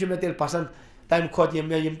جیل گھن مے تیل پسند تمہ کھت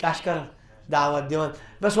یم کیا کران دعوت دِوان.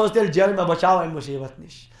 میں سوچ تیل جیل میں بچاو امہ مصیبت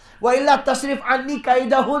نش. وَإِلَّا تَصْرِفْ عَنِّي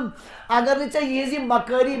كَيْدَهُنْ اگر نہ ژےٚ یِہنٛزِ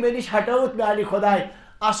مکٲری مےٚ نِش ہٹٲوٕتھ میانہِ خۄداے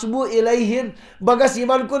اصبو الیہن بہٕ گژھٕ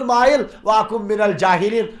یِمن کُن مایل واکُم من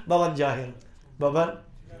الجاہلین بہٕ ون جاہل. بابا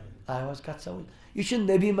آواز کتھ سمجھ. یہ چھُ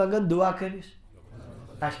نبی منگان دعا کٔمِس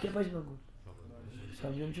اَسہِ کیٛاہ پزِ منگُن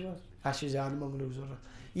سمجھان چھُو حظ. اَسہِ چھُ زیادٕ منگنُک ضروٗرت.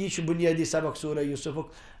 یہ چھُ بنیٲدی سبق سورہ یوسفُک.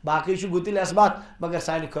 باقٕے چھُ گُتٕلۍ اثبات مگر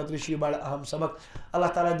سانہِ خٲطرٕ چھُ یہِ بڑٕ اہم سبق. اللہ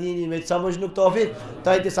تعالیٰ دِیِن یہِ مےٚ تہِ سمجھنُک توفیق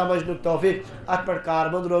تۄہہِ تہِ سمجھنُک توفیق اتھ پٮ۪ٹھ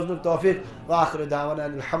کاربند روزنُک توفیق. وآخر دعوانا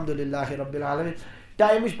الحمدُ للہ رب العالمین.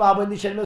 ٹایمٕچ پابندی چھنہٕ مےٚ